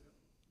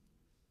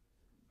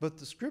 But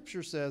the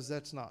scripture says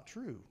that's not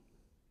true.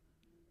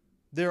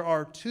 There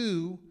are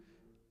two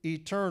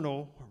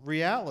eternal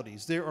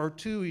realities. There are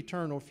two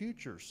eternal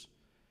futures.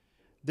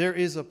 There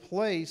is a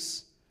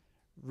place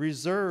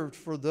reserved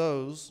for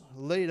those,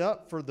 laid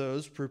up for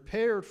those,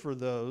 prepared for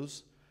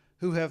those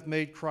who have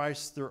made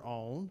Christ their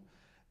own,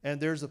 and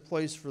there's a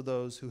place for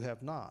those who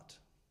have not.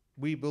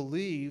 We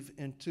believe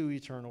in two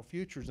eternal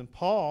futures. And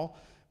Paul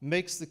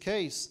makes the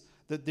case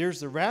that there's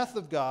the wrath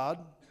of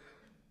God,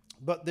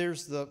 but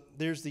there's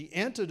the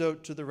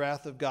antidote to the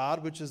wrath of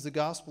God, which is the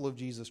gospel of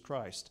Jesus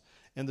Christ.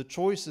 And the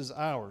choice is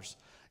ours.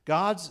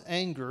 God's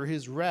anger,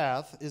 his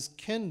wrath, is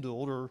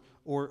kindled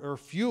or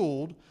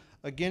fueled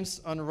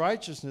against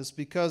unrighteousness,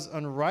 because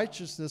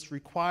unrighteousness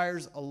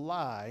requires a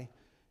lie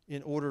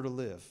in order to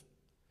live.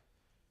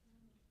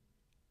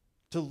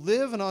 To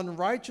live an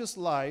unrighteous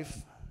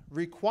life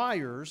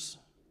requires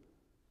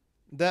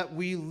that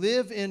we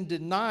live in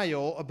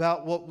denial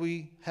about what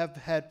we have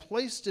had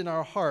placed in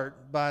our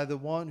heart by the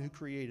one who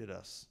created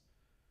us.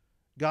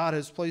 God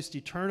has placed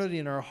eternity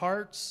in our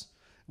hearts.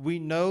 We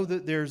know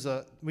that there's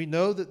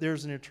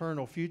an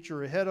eternal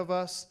future ahead of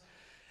us,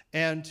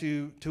 and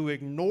to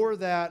ignore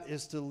that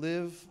is to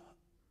live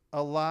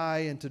a lie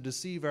and to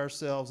deceive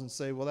ourselves and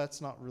say, well, that's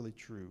not really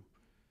true.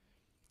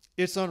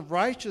 It's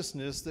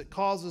unrighteousness that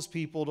causes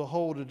people to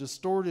hold a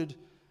distorted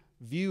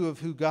view of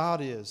who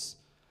God is,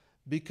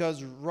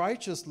 because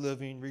righteous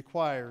living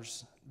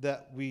requires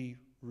that we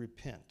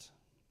repent.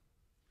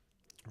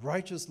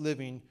 Righteous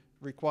living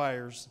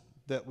requires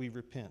that we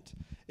repent.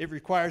 It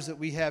requires that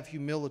we have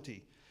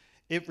humility.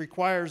 It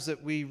requires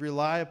that we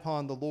rely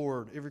upon the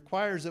Lord. It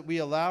requires that we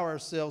allow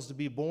ourselves to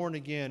be born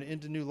again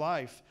into new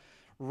life.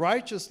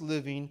 Righteous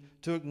living,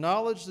 to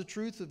acknowledge the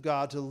truth of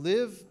God, to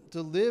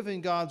live in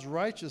God's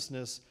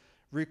righteousness,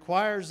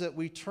 requires that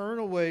we turn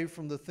away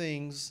from the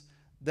things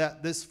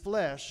that this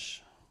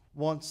flesh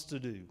wants to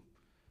do.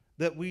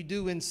 That we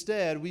do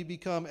instead, we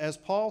become, as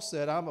Paul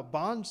said, I'm a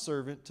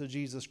bondservant to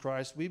Jesus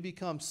Christ. We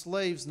become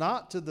slaves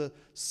not to the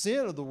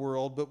sin of the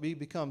world, but we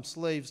become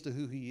slaves to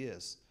who he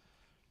is.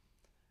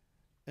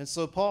 And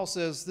so Paul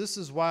says this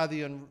is why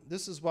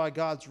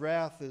God's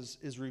wrath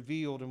is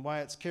revealed and why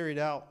it's carried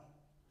out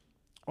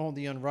on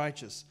the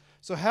unrighteous.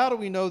 So how do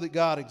we know that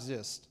God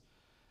exists?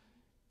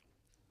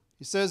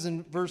 He says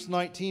in verse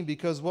 19,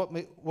 because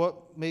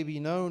what may be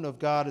known of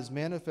God is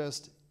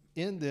manifest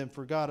in them,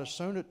 for God has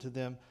shown it to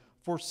them.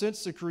 For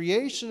since the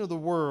creation of the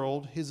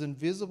world, his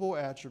invisible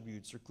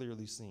attributes are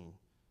clearly seen,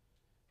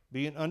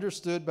 being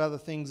understood by the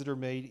things that are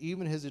made,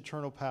 even his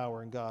eternal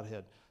power and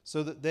Godhead,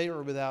 so that they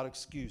are without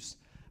excuse.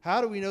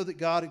 How do we know that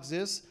God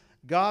exists?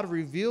 God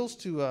reveals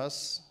to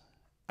us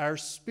our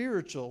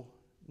spiritual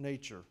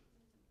nature.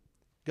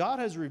 God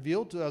has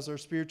revealed to us our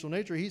spiritual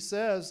nature. He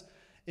says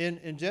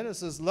in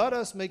Genesis, let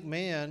us make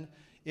man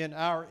in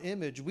our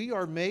image. We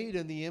are made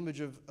in the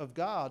image of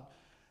God.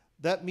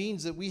 That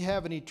means that we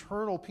have an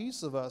eternal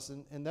piece of us.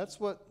 And that's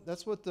what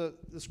the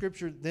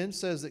scripture then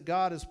says, that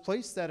God has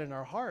placed that in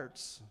our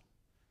hearts.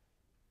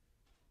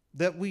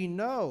 That we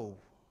know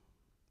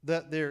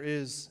that there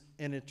is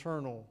an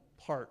eternal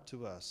part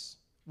to us.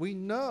 We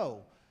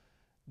know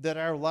that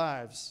our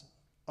lives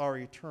are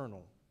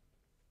eternal.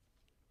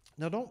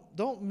 Now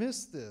don't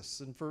miss this.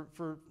 And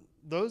for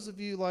those of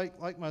you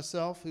like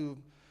myself who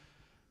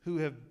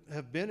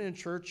have been in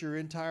church your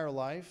entire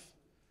life,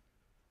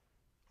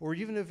 or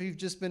even if you've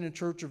just been in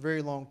church a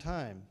very long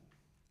time,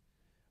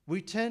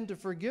 we tend to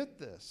forget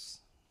this.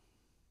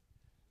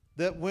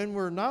 That when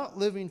we're not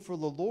living for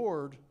the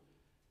Lord,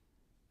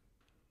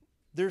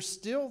 there's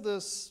still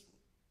this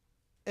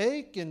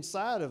ache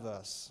inside of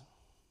us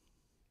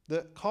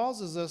that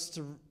causes us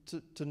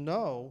to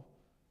know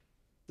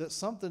that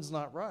something's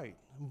not right.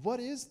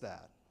 What is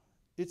that?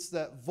 It's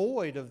that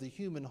void of the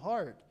human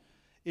heart.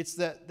 It's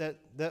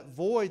that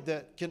void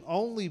that can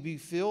only be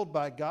filled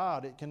by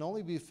God. It can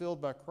only be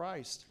filled by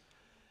Christ.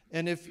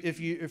 And if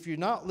you're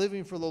not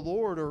living for the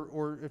Lord,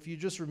 or if you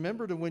just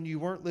remember to when you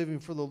weren't living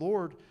for the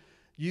Lord,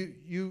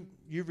 you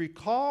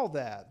recall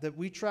that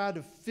we try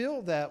to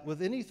fill that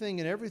with anything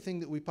and everything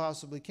that we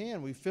possibly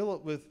can. We fill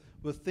it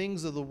with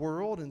things of the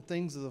world and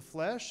things of the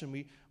flesh, and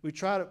we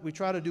try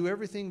to do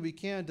everything we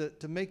can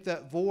to make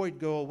that void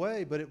go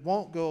away, but it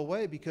won't go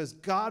away because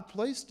God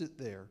placed it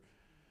there.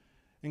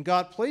 And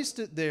God placed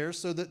it there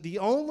so that the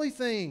only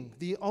thing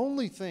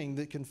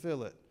that can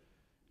fill it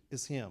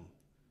is Him.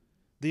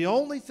 The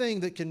only thing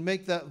that can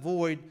make that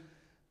void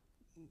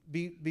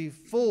be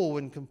full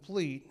and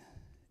complete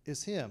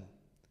is Him.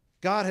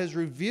 God has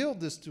revealed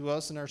this to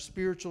us in our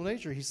spiritual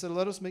nature. He said,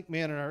 let us make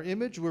man in our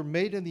image. We're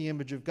made in the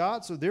image of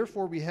God, so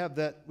therefore we have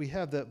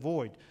that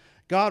void.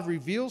 God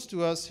reveals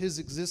to us His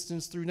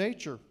existence through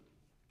nature.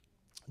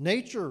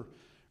 Nature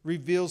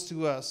reveals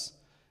to us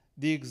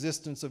the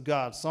existence of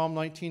God. Psalm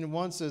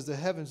 19:1 says, the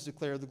heavens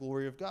declare the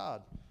glory of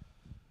God.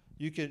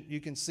 You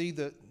can see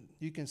the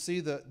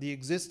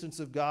existence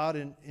of God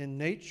in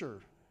nature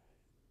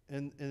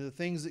and the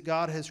things that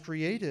God has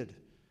created.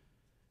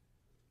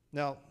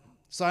 Now,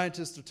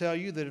 scientists will tell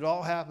you that it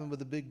all happened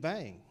with a big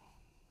bang.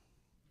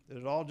 That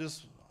it all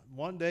just,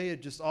 one day,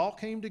 it just all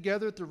came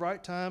together at the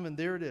right time, and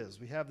there it is.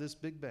 We have this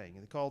big bang,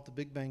 and they call it the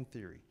Big Bang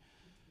Theory.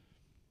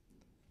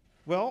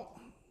 Well,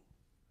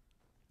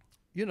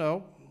 you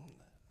know,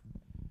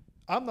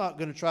 I'm not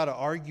going to try to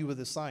argue with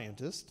a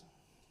scientist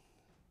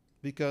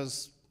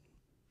because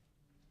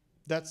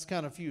that's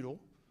kind of futile.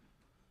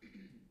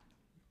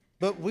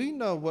 But we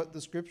know what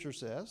the Scripture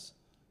says,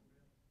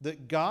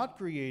 that God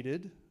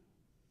created,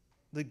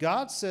 that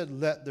God said,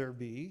 let there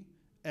be,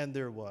 and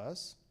there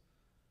was.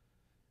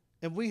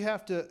 And we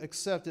have to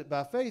accept it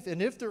by faith.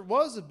 And if there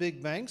was a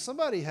big bang,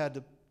 somebody had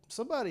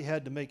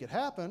to make it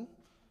happen.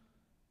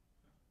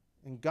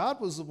 And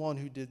God was the one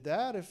who did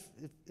that.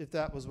 If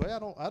that was the way,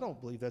 I don't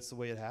believe that's the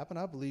way it happened.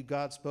 I believe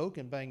God spoke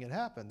and bang, it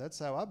happened. That's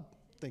how I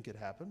think it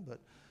happened.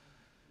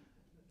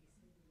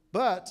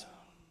 But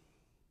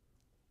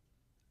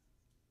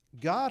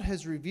God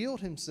has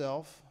revealed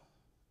Himself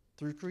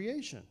through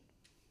creation.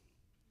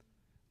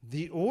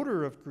 The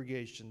order of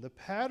creation, the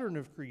pattern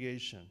of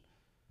creation,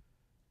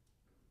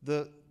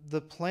 the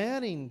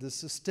planning, the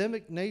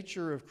systemic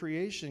nature of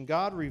creation.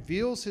 God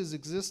reveals His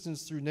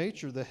existence through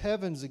nature. The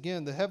heavens,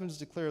 again, the heavens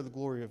declare the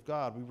glory of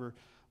God.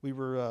 We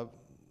were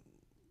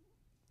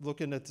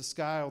looking at the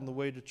sky on the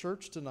way to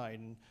church tonight,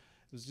 and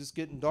it was just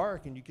getting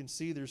dark, and you can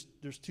see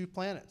there's two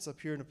planets up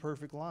here in a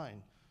perfect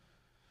line.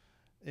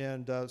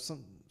 And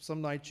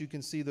some nights you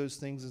can see those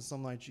things, and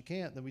some nights you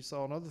can't. Then we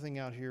saw another thing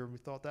out here, and we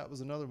thought that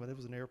was another one. It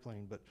was an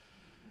airplane,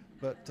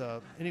 but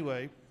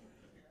anyway,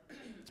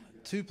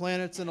 two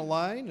planets in a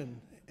line,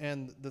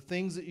 and the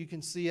things that you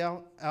can see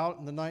out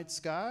in the night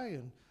sky,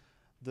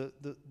 and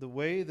the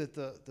way that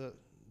the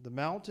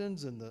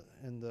mountains and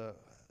the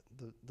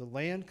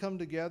land come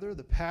together,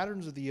 the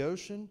patterns of the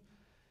ocean,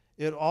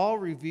 it all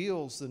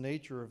reveals the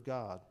nature of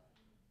God.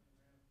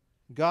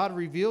 God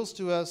reveals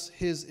to us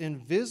His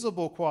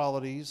invisible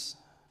qualities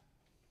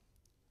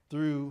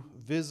through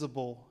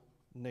visible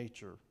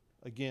nature.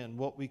 Again,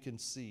 what we can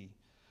see,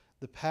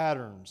 the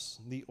patterns,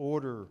 the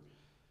order,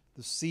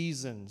 the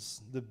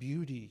seasons, the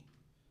beauty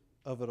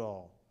of it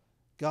all.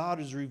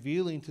 God is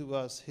revealing to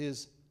us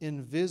His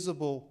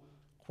invisible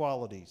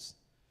qualities.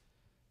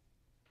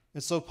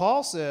 And so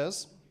Paul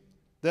says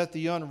that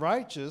the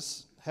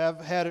unrighteous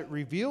have had it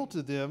revealed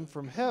to them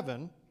from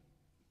heaven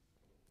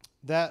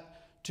that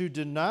to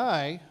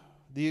deny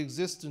the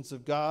existence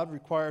of God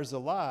requires a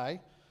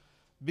lie,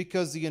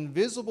 because the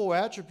invisible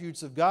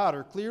attributes of God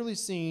are clearly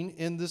seen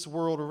in this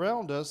world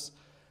around us,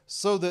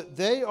 so that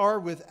they are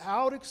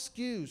without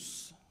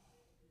excuse.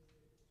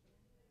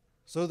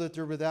 So that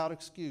they're without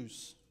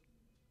excuse.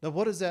 Now,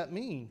 what does that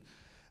mean?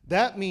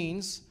 That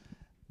means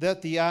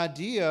that the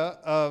idea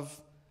of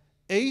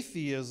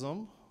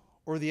atheism,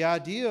 or the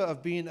idea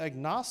of being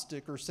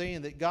agnostic or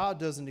saying that God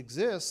doesn't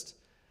exist,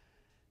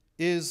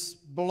 is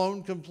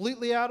blown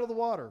completely out of the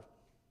water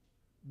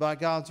by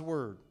God's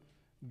Word.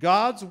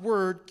 God's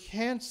Word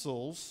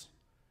cancels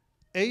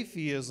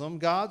atheism.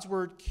 God's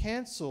Word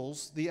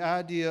cancels the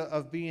idea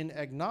of being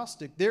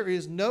agnostic. There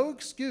is no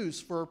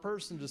excuse for a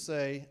person to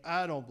say,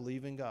 I don't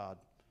believe in God,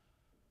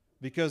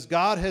 because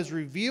God has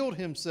revealed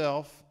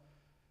Himself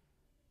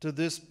to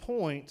this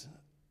point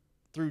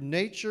through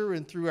nature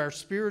and through our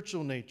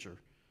spiritual nature.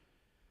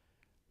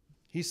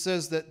 He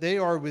says that they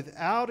are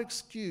without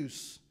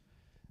excuse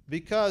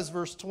because,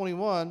 verse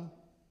 21,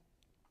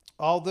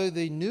 although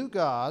they knew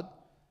God,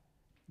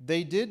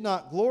 they did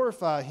not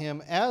glorify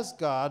Him as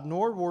God,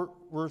 nor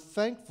were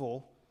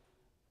thankful,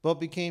 but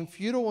became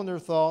futile in their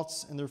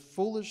thoughts, and their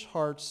foolish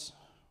hearts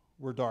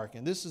were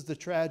darkened. This is the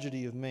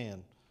tragedy of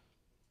man.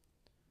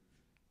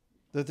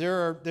 That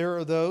there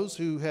are those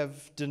who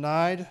have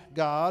denied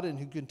God and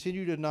who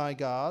continue to deny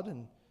God,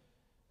 and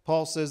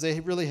Paul says they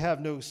really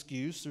have no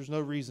excuse. There's no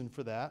reason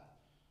for that.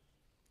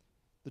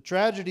 The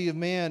tragedy of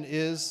man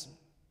is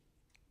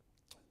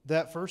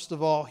that, first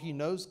of all, he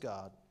knows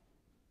God.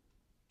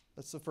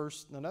 That's the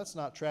first. Now, that's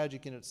not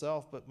tragic in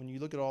itself, but when you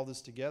look at all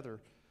this together,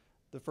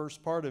 the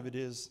first part of it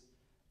is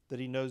that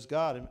he knows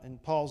God.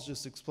 And Paul's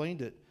just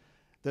explained it,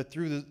 that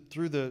through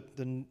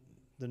the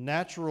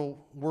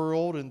natural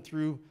world and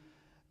through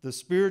the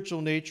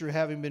spiritual nature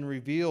having been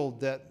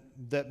revealed,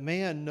 that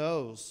man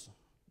knows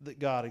that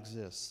God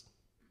exists.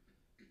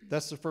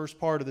 That's the first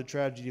part of the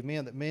tragedy of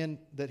man,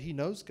 that he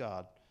knows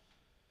God.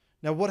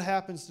 Now, what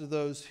happens to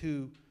those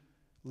who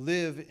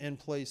live in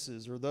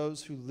places, or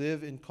those who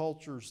live in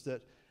cultures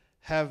that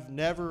have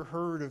never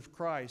heard of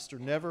Christ or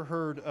never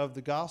heard of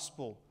the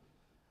gospel.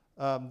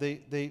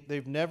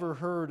 They've never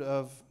heard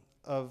of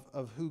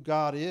who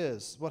God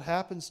is. What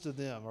happens to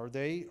them? Are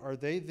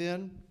they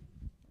then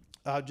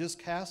just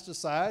cast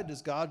aside?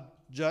 Does God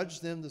judge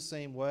them the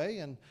same way?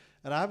 And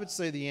I would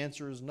say the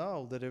answer is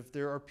no, that if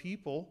there are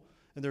people,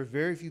 and there are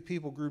very few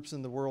people groups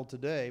in the world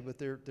today, but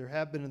there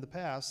have been in the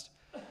past,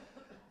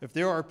 if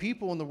there are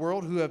people in the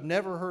world who have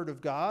never heard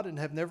of God and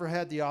have never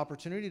had the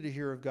opportunity to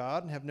hear of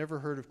God and have never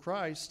heard of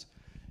Christ,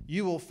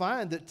 you will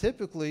find that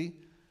typically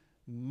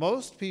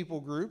most people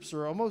groups,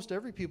 or almost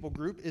every people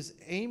group, is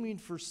aiming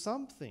for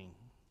something.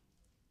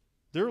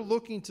 They're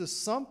looking to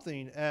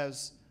something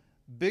as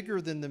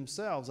bigger than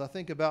themselves. I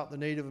think about the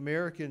Native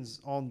Americans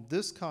on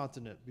this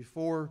continent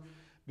before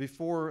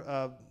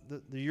the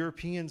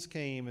Europeans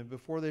came, and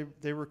before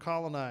they were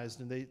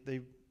colonized, and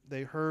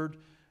they heard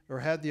or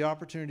had the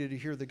opportunity to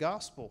hear the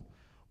gospel.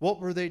 What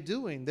were they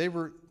doing? They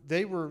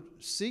were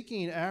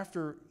seeking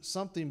after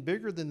something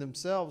bigger than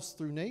themselves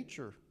through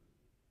nature.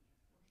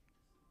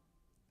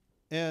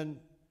 And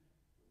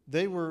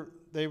they were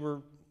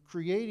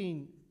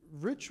creating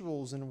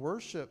rituals and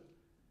worship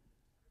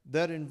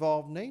that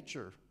involved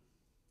nature.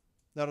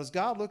 Now, does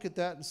God look at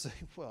that and say,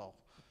 well,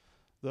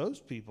 those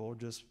people are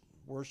just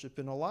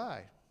worshiping a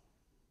lie,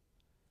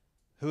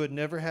 who had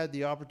never had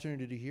the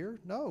opportunity to hear?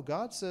 No,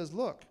 God says,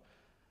 look,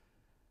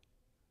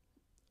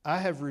 I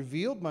have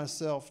revealed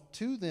myself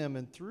to them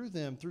and through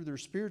them, through their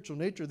spiritual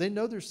nature. They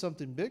know there's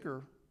something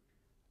bigger.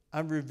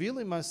 I'm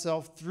revealing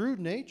myself through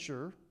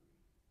nature,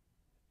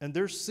 and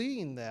they're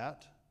seeing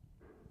that,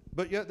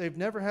 but yet they've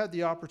never had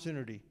the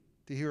opportunity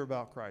to hear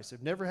about Christ.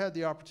 They've never had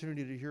the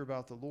opportunity to hear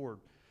about the Lord.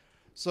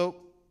 So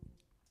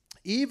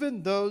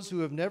even those who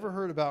have never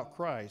heard about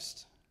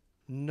Christ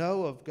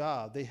know of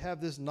God. They have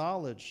this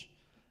knowledge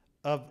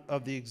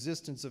of the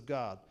existence of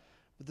God.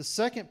 But the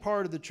second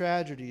part of the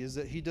tragedy is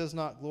that he does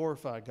not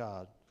glorify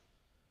God.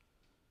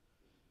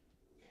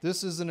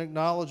 This is an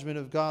acknowledgement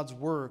of God's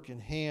work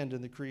and hand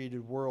in the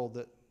created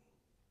world,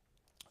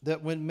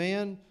 that when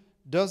man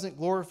doesn't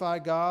glorify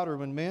God, or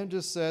when man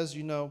just says,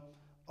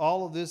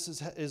 all of this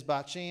is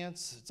by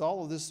chance,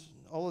 all of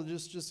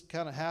this just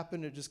kind of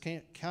happened, it just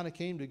kind of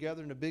came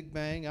together in a big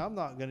bang, I'm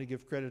not going to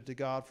give credit to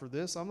God for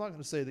this. I'm not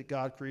going to say that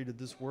God created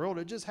this world.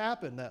 It just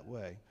happened that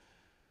way.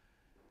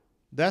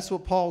 That's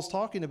what Paul's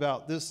talking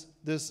about, this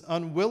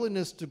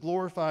unwillingness to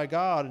glorify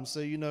God and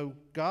say,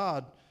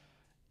 God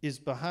is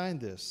behind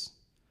this.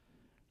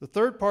 The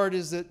third part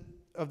is that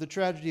of the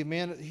tragedy of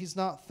man, he's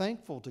not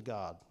thankful to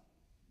God.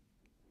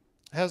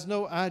 Has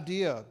no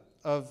idea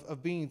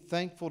of being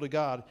thankful to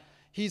God.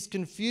 He's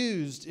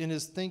confused in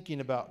his thinking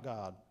about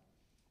God.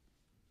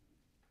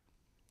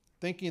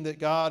 Thinking that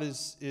God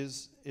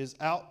is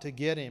out to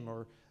get him,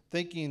 or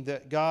thinking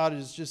that God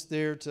is just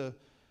there to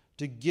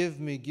give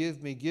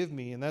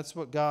me, and that's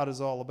what God is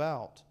all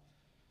about.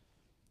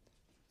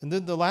 And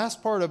then the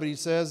last part of it, he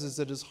says, is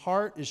that his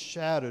heart is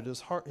shadowed.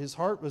 His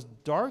heart was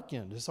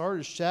darkened. His heart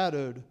is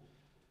shadowed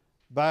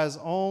by his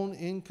own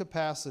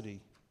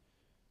incapacity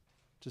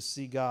to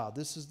see God.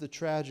 This is the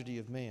tragedy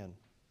of man.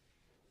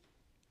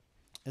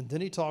 And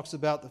then he talks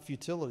about the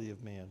futility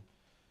of man.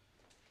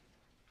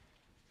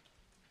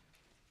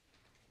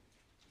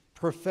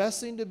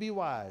 Professing to be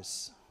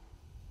wise,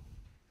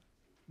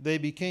 they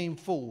became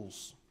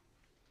fools,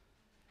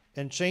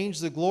 and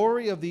changed the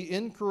glory of the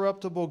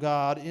incorruptible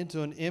God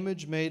into an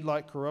image made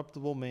like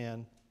corruptible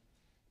man,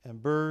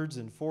 and birds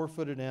and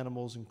four-footed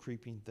animals and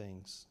creeping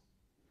things.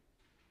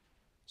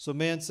 So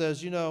man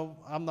says,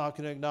 I'm not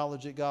going to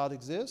acknowledge that God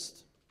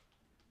exists.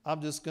 I'm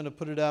just going to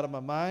put it out of my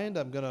mind.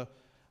 I'm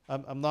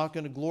not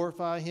going to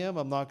glorify him.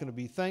 I'm not going to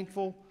be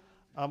thankful.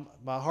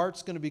 My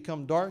heart's going to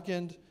become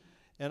darkened,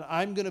 and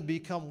I'm going to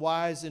become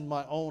wise in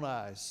my own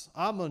eyes.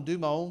 I'm going to do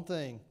my own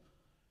thing.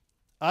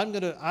 I'm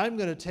going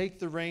to take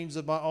the reins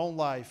of my own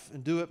life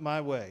and do it my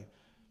way.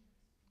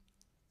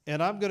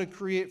 And I'm going to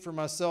create for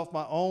myself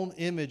my own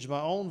image,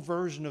 my own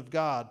version of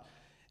God.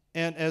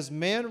 And as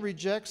man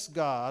rejects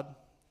God,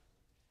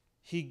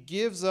 he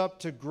gives up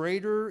to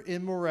greater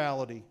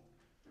immorality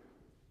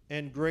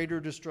and greater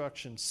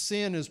destruction.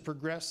 Sin is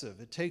progressive.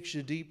 It takes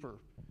you deeper.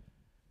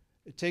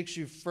 It takes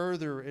you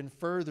further and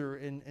further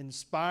and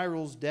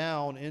spirals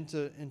down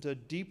into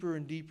deeper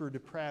and deeper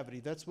depravity.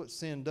 That's what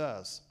sin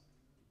does.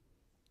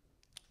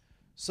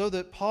 So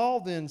that Paul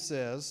then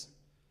says,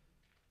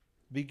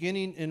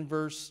 beginning in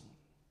verse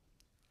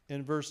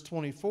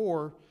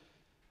 24,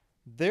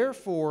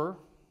 therefore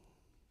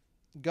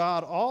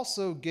God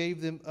also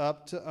gave them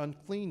up to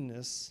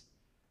uncleanness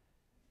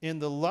in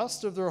the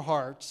lust of their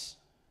hearts,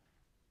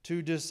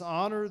 to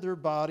dishonor their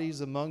bodies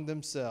among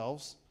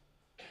themselves,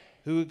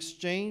 who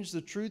exchanged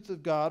the truth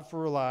of God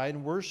for a lie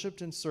and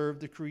worshipped and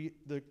served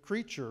the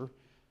creature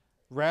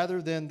rather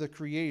than the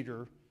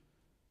Creator,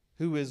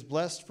 who is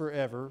blessed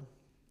forever.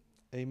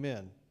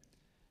 Amen.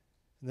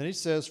 And then he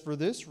says, for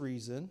this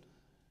reason,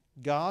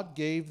 God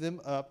gave them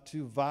up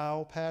to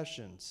vile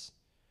passions.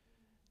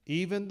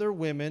 Even their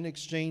women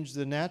exchanged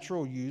the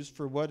natural use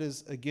for what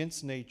is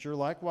against nature.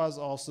 Likewise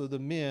also the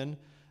men,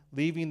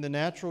 leaving the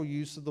natural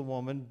use of the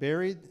woman,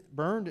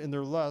 burned in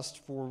their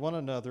lust for one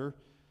another,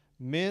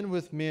 men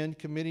with men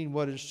committing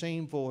what is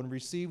shameful and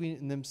receiving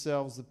in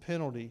themselves the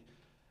penalty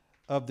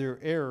of their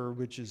error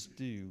which is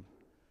due.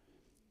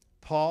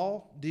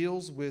 Paul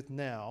deals with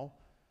now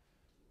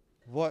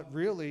what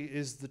really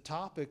is the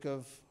topic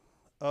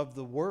of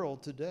the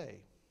world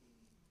today.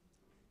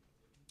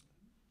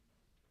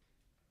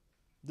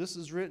 This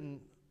is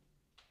written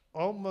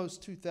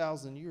almost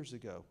 2,000 years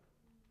ago.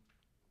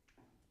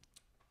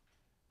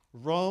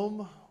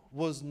 Rome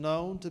was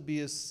known to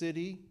be a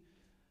city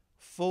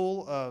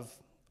full of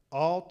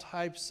all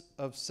types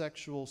of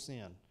sexual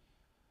sin,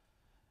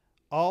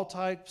 all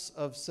types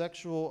of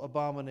sexual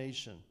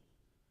abomination,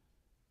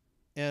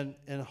 and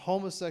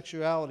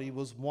homosexuality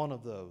was one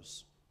of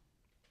those.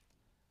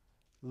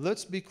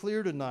 Let's be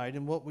clear tonight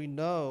in what we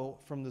know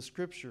from the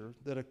scripture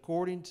that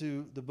according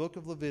to the book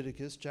of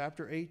Leviticus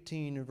chapter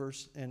 18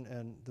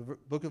 and the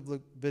book of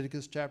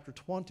Leviticus chapter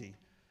 20,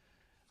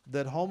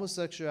 that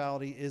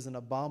homosexuality is an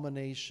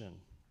abomination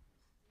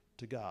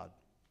to God.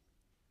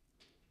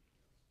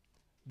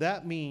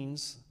 That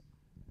means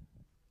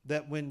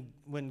that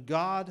when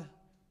God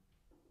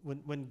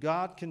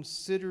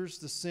considers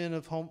the sin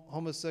of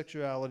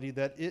homosexuality,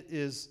 that it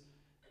is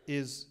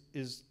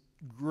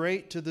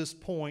great to this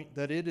point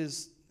that it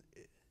is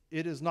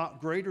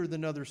not greater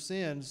than other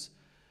sins,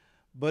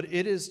 but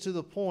it is to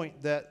the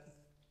point that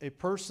a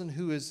person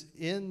who is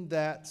in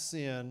that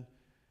sin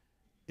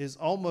is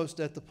almost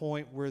at the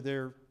point where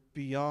they're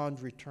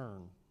beyond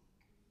return.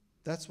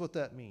 That's what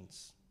that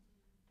means.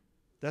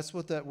 That's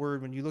what that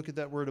word, when you look at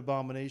that word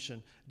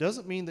abomination,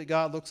 doesn't mean that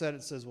God looks at it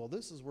and says, well,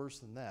 this is worse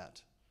than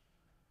that.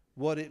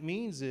 What it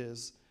means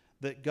is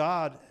that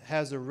God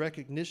has a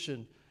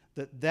recognition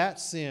that that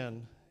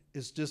sin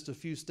is just a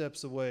few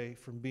steps away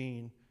from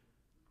being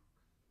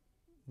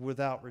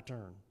without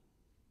return.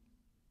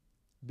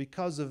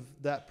 Because of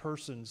that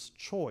person's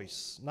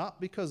choice,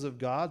 not because of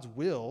God's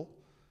will,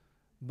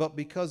 but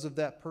because of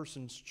that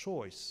person's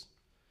choice.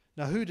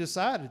 Now, who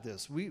decided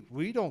this?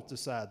 We don't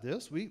decide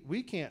this.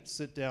 We can't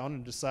sit down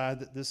and decide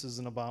that this is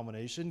an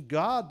abomination.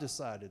 God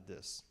decided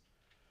this.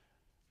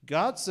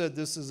 God said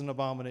this is an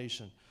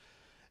abomination.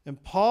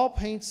 And Paul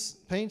paints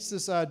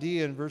this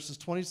idea in verses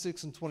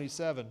 26 and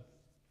 27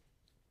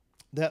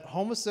 that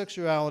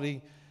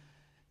homosexuality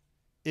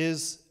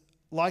is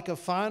like a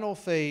final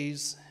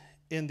phase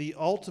in the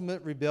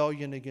ultimate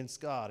rebellion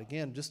against God.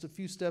 Again, just a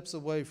few steps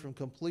away from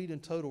complete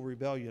and total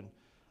rebellion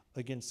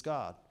against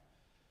God.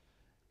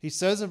 He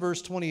says in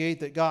verse 28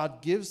 that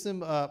God gives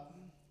them up,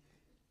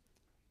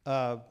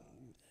 and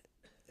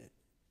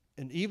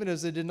even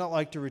as they did not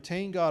like to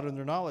retain God in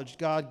their knowledge,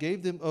 God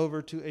gave them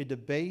over to a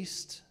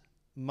debased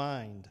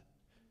mind.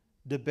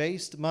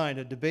 Debased mind.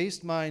 A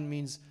debased mind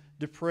means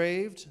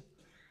depraved,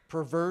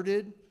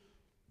 perverted,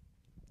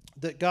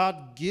 that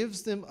God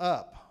gives them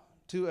up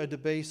to a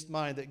debased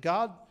mind.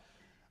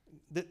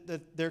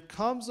 That there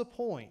comes a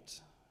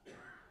point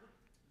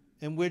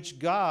in which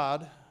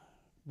God,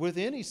 with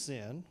any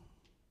sin,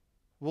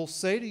 will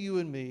say to you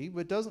and me, but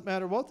it doesn't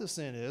matter what the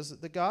sin is,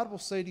 that God will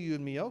say to you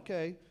and me,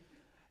 okay,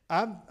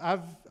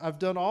 I've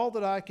done all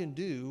that I can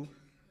do.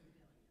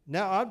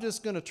 Now I'm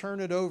just going to turn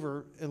it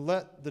over and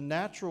let the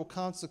natural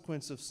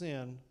consequence of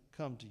sin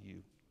come to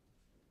you.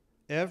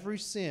 Every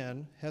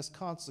sin has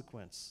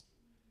consequence.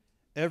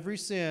 Every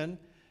sin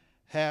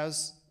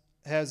has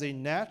a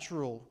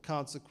natural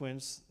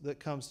consequence that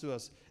comes to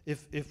us.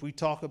 If we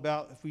talk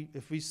about,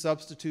 if we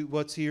substitute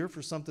what's here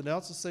for something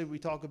else, let's say we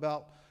talk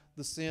about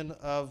the sin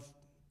of,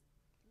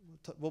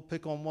 we'll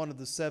pick on one of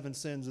the 7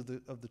 sins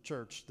of the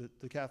church,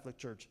 the Catholic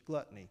Church,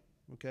 gluttony.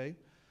 Okay,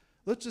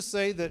 let's just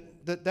say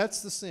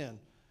that's the sin,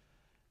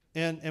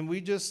 and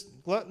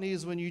gluttony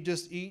is when you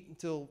just eat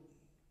until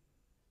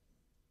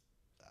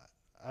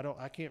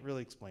I can't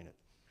really explain it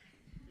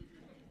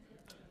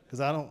because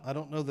I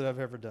don't know that I've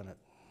ever done it.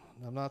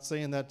 I'm not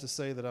saying that to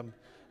say that I'm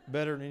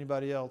better than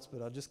anybody else,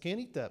 but I just can't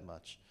eat that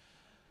much.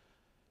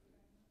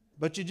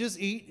 But you just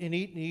eat and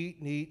eat and eat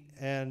and eat,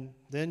 and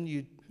then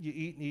you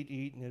eat and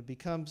eat, and it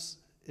becomes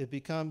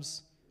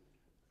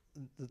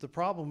the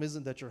problem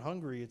isn't that you're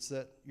hungry, it's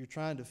that you're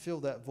trying to fill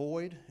that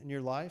void in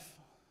your life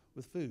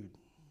with food.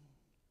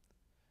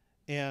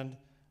 And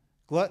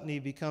gluttony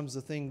becomes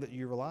the thing that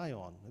you rely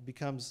on. It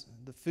becomes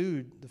the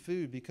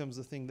food becomes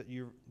the thing that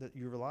you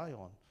rely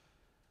on.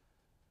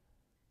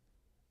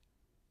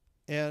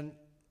 And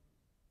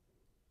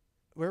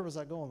where was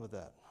I going with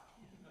that?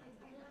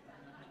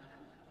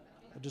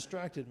 I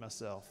distracted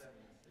myself.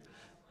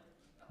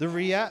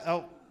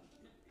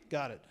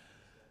 Got it.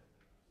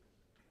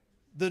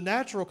 The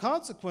natural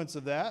consequence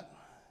of that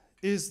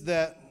is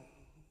that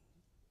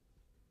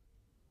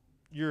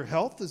your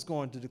health is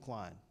going to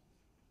decline.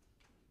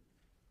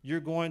 You're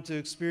going to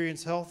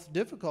experience health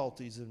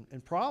difficulties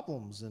and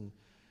problems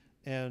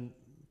and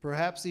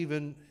perhaps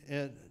even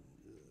a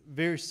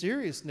very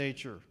serious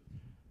nature.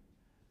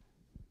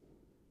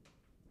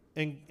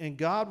 And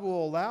God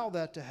will allow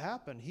that to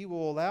happen. He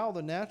will allow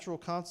the natural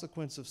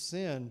consequence of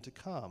sin to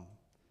come.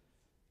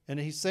 And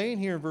he's saying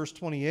here in verse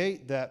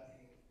 28 that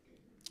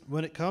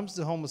when it comes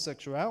to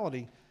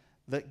homosexuality,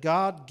 that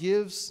God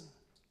gives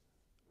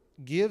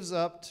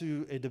up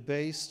to a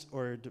debased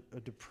or a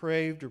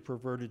depraved or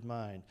perverted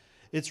mind.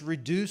 It's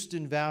reduced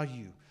in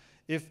value.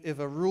 If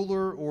a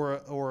ruler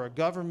or a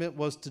government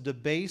was to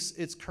debase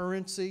its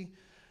currency,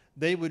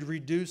 they would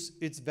reduce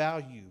its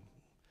value.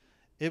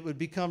 It would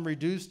become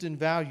reduced in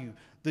value.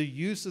 The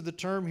use of the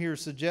term here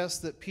suggests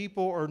that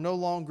people are no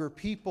longer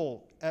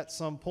people at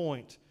some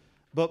point,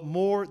 but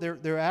more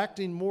they're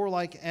acting more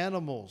like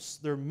animals.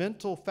 Their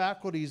mental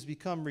faculties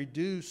become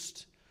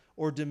reduced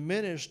or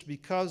diminished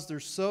because they're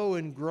so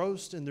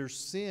engrossed in their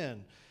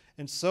sin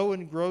and so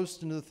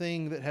engrossed in the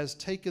thing that has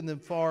taken them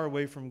far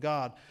away from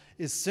God.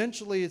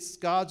 Essentially, it's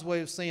God's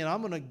way of saying, I'm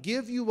going to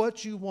give you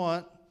what you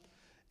want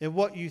and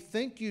what you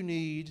think you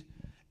need,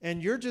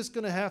 and you're just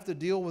going to have to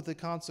deal with the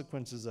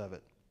consequences of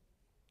it.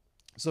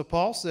 So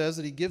Paul says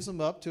that he gives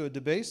them up to a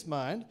debased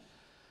mind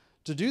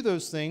to do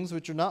those things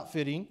which are not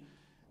fitting,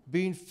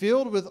 being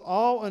filled with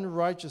all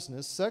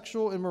unrighteousness,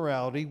 sexual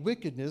immorality,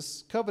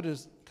 wickedness,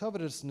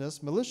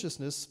 covetousness,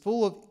 maliciousness,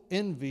 full of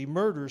envy,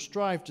 murder,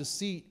 strife,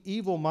 deceit,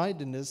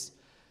 evil-mindedness.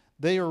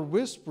 They are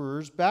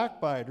whisperers,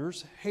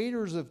 backbiters,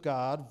 haters of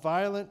God,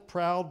 violent,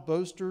 proud,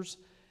 boasters,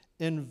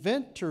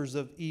 inventors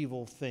of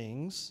evil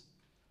things,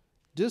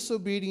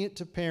 disobedient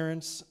to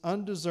parents,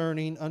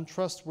 undiscerning,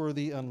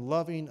 untrustworthy,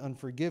 unloving,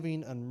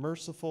 unforgiving,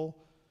 unmerciful,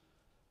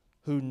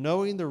 who,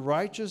 knowing the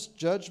righteous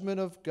judgment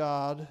of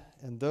God,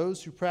 and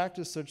those who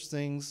practice such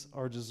things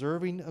are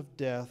deserving of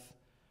death,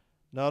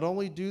 not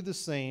only do the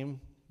same,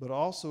 but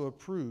also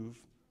approve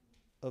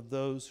of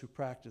those who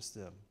practice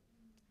them.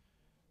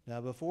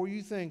 Now, before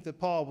you think that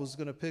Paul was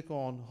going to pick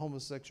on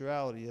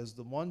homosexuality as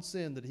the one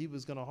sin that he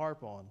was going to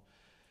harp on,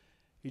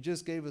 he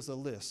just gave us a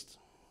list,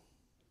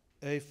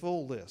 a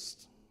full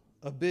list,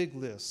 a big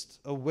list,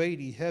 a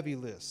weighty, heavy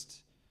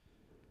list.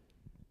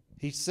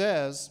 He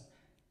says,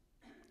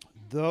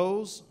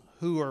 those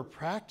who are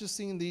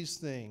practicing these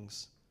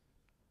things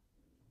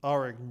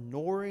are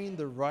ignoring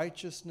the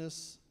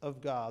righteousness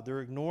of God.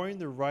 They're ignoring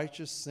the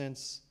righteous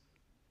sense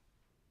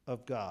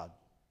of God.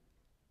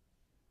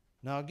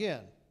 Now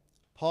again,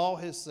 Paul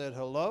has said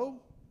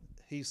hello.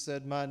 He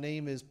said, my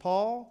name is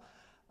Paul.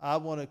 I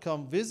want to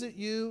come visit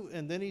you.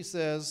 And then he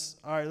says,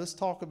 all right, let's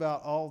talk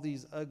about all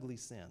these ugly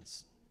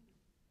sins.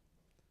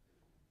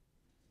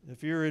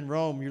 If you're in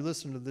Rome, you're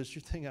listening to this,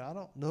 you're thinking, I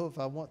don't know if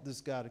I want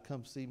this guy to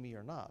come see me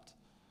or not.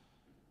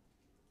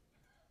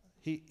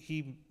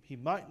 He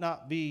might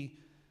not be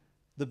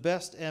the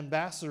best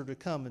ambassador to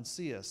come and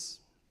see us,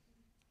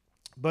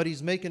 but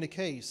he's making a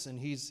case, and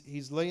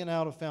he's laying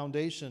out a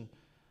foundation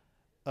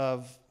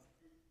of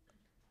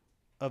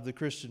the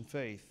Christian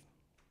faith.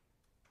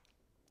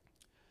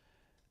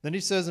 Then he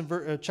says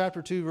in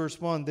chapter 2, verse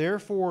 1,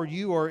 therefore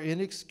you are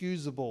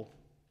inexcusable,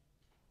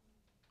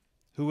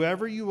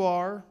 whoever you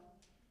are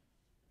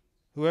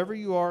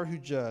who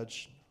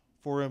judge,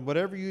 for in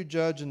whatever you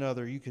judge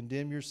another, you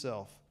condemn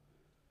yourself.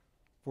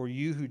 For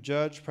you who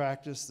judge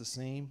practice the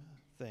same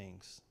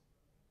things.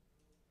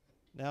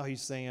 Now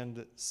he's saying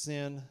that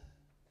sin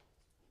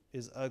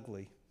is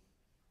ugly.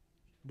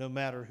 No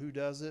matter who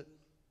does it,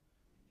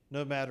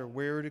 no matter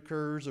where it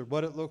occurs or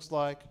what it looks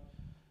like,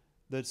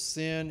 that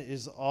sin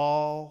is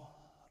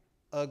all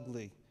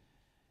ugly.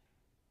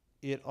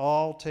 It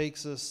all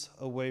takes us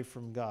away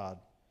from God.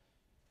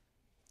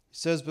 He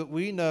says, but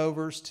we know,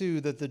 verse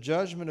 2, that the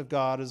judgment of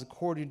God is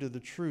according to the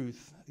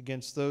truth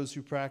against those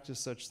who practice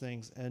such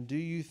things. And do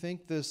you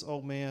think this,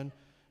 old man,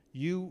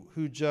 you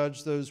who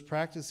judge those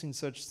practicing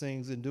such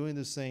things and doing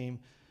the same,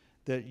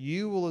 that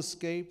you will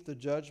escape the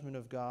judgment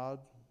of God?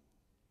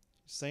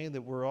 He's saying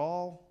that we're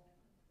all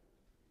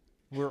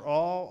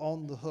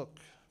on the hook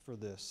for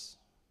this.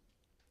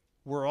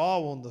 We're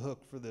all on the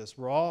hook for this.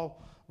 We're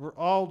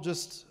all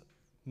just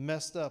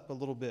messed up a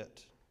little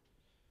bit.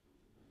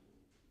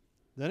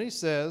 Then he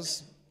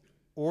says,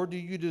 or do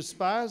you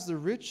despise the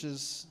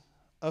riches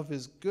of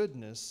his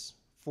goodness,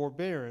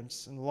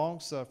 forbearance, and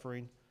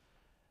long-suffering,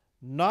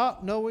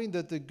 not knowing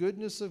that the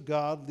goodness of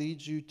God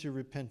leads you to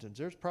repentance?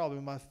 There's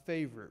probably my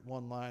favorite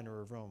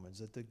one-liner of Romans,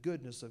 that the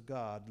goodness of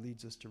God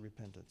leads us to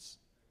repentance.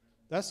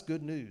 That's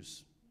good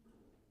news.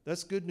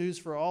 That's good news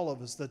for all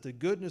of us, that the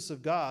goodness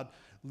of God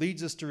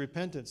leads us to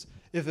repentance.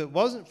 If it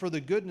wasn't for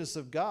the goodness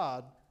of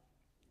God,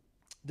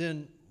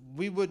 then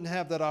we wouldn't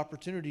have that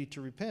opportunity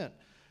to repent.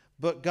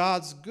 But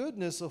God's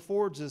goodness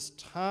affords us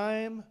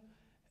time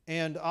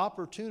and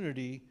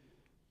opportunity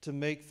to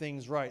make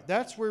things right.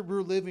 That's where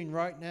we're living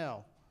right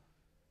now.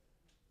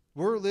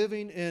 We're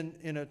living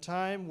in a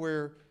time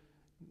where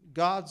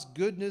God's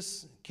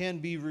goodness can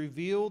be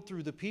revealed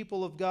through the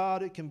people of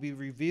God. It can be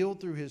revealed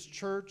through His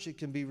church. It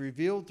can be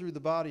revealed through the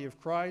body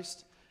of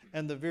Christ.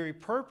 And the very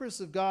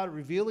purpose of God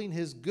revealing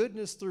His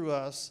goodness through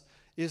us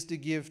is to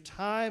give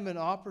time and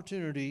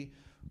opportunity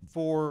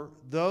for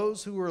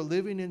those who are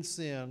living in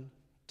sin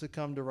to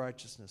come to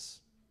righteousness.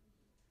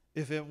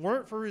 If it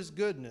weren't for His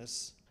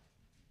goodness,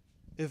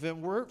 if it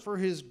weren't for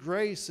his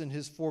grace and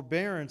his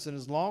forbearance and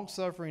his long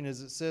suffering,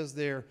 as it says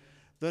there,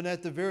 then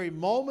at the very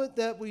moment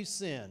that we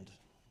sinned,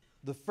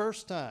 the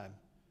first time,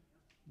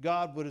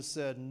 God would have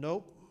said,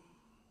 nope,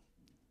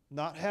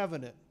 not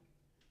having it.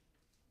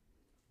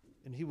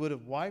 And he would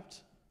have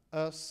wiped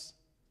us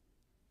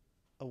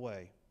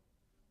away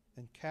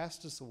and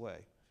cast us away.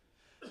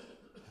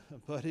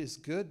 But his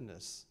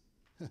goodness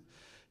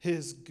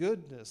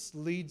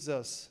leads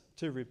us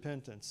to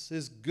repentance.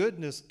 His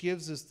goodness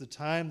gives us the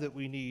time that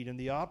we need and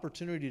the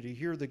opportunity to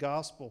hear the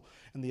gospel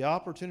and the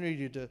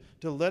opportunity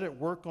to let it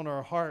work on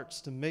our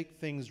hearts to make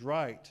things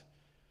right.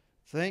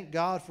 Thank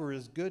God for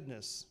his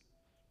goodness.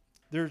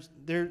 There's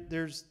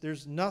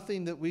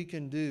nothing that we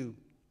can do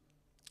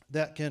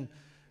that can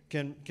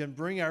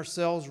bring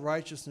ourselves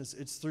righteousness.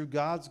 It's through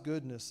God's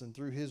goodness and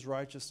through his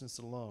righteousness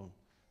alone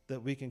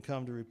that we can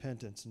come to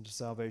repentance and to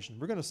salvation.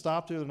 We're going to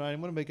stop there tonight.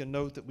 I'm going to make a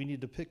note that we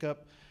need to pick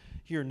up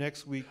here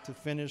next week to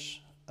finish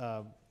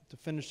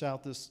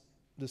out this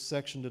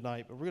section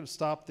tonight. But we're going to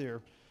stop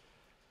there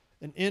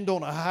and end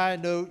on a high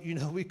note. You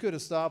know, we could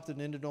have stopped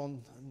and ended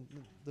on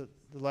the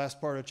last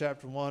part of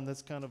chapter 1.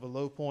 That's kind of a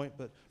low point.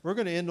 But we're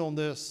going to end on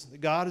this.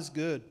 God is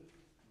good.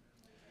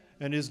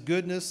 And his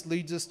goodness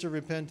leads us to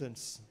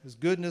repentance. His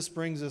goodness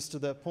brings us to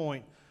that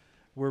point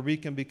where we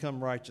can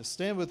become righteous.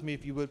 Stand with me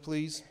if you would,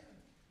 please.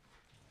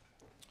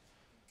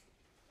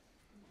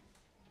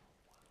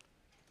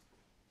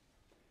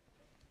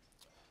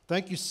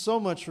 Thank you so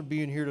much for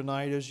being here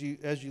tonight. As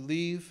you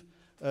leave,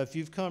 if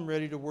you've come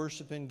ready to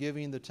worship and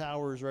giving, the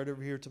tower is right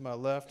over here to my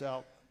left,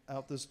 out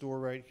this door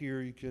right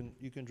here. You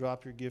can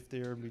drop your gift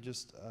there. And we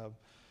just,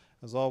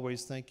 as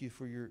always, thank you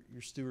for your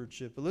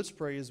stewardship. But let's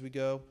pray as we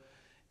go,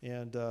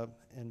 and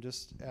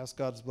just ask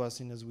God's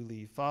blessing as we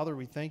leave. Father,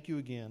 we thank you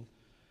again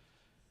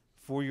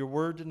for your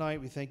word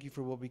tonight. We thank you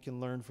for what we can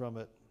learn from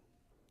it.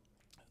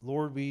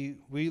 Lord, we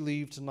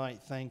leave tonight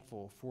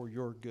thankful for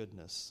your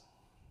goodness.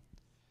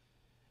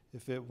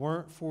 If it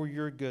weren't for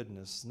your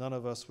goodness, none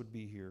of us would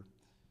be here.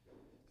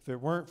 If it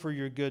weren't for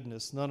your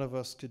goodness, none of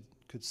us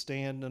could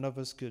stand, none of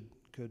us could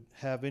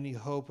have any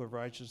hope of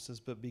righteousness.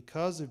 But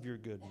because of your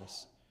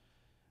goodness,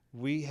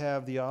 we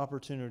have the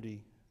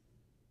opportunity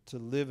to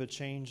live a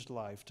changed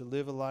life, to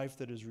live a life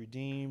that is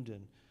redeemed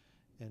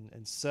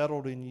and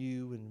settled in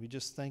you. And we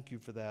just thank you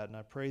for that. And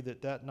I pray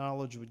that that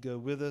knowledge would go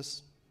with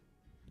us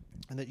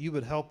and that you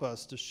would help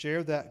us to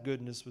share that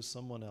goodness with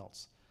someone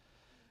else.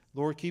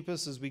 Lord, keep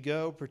us as we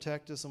go,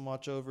 protect us and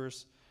watch over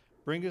us.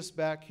 Bring us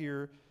back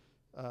here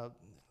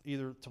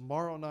either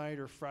tomorrow night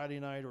or Friday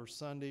night or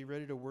Sunday,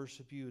 ready to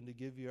worship you and to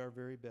give you our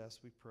very best,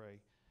 we pray.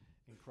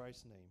 In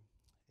Christ's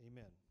name,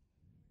 amen.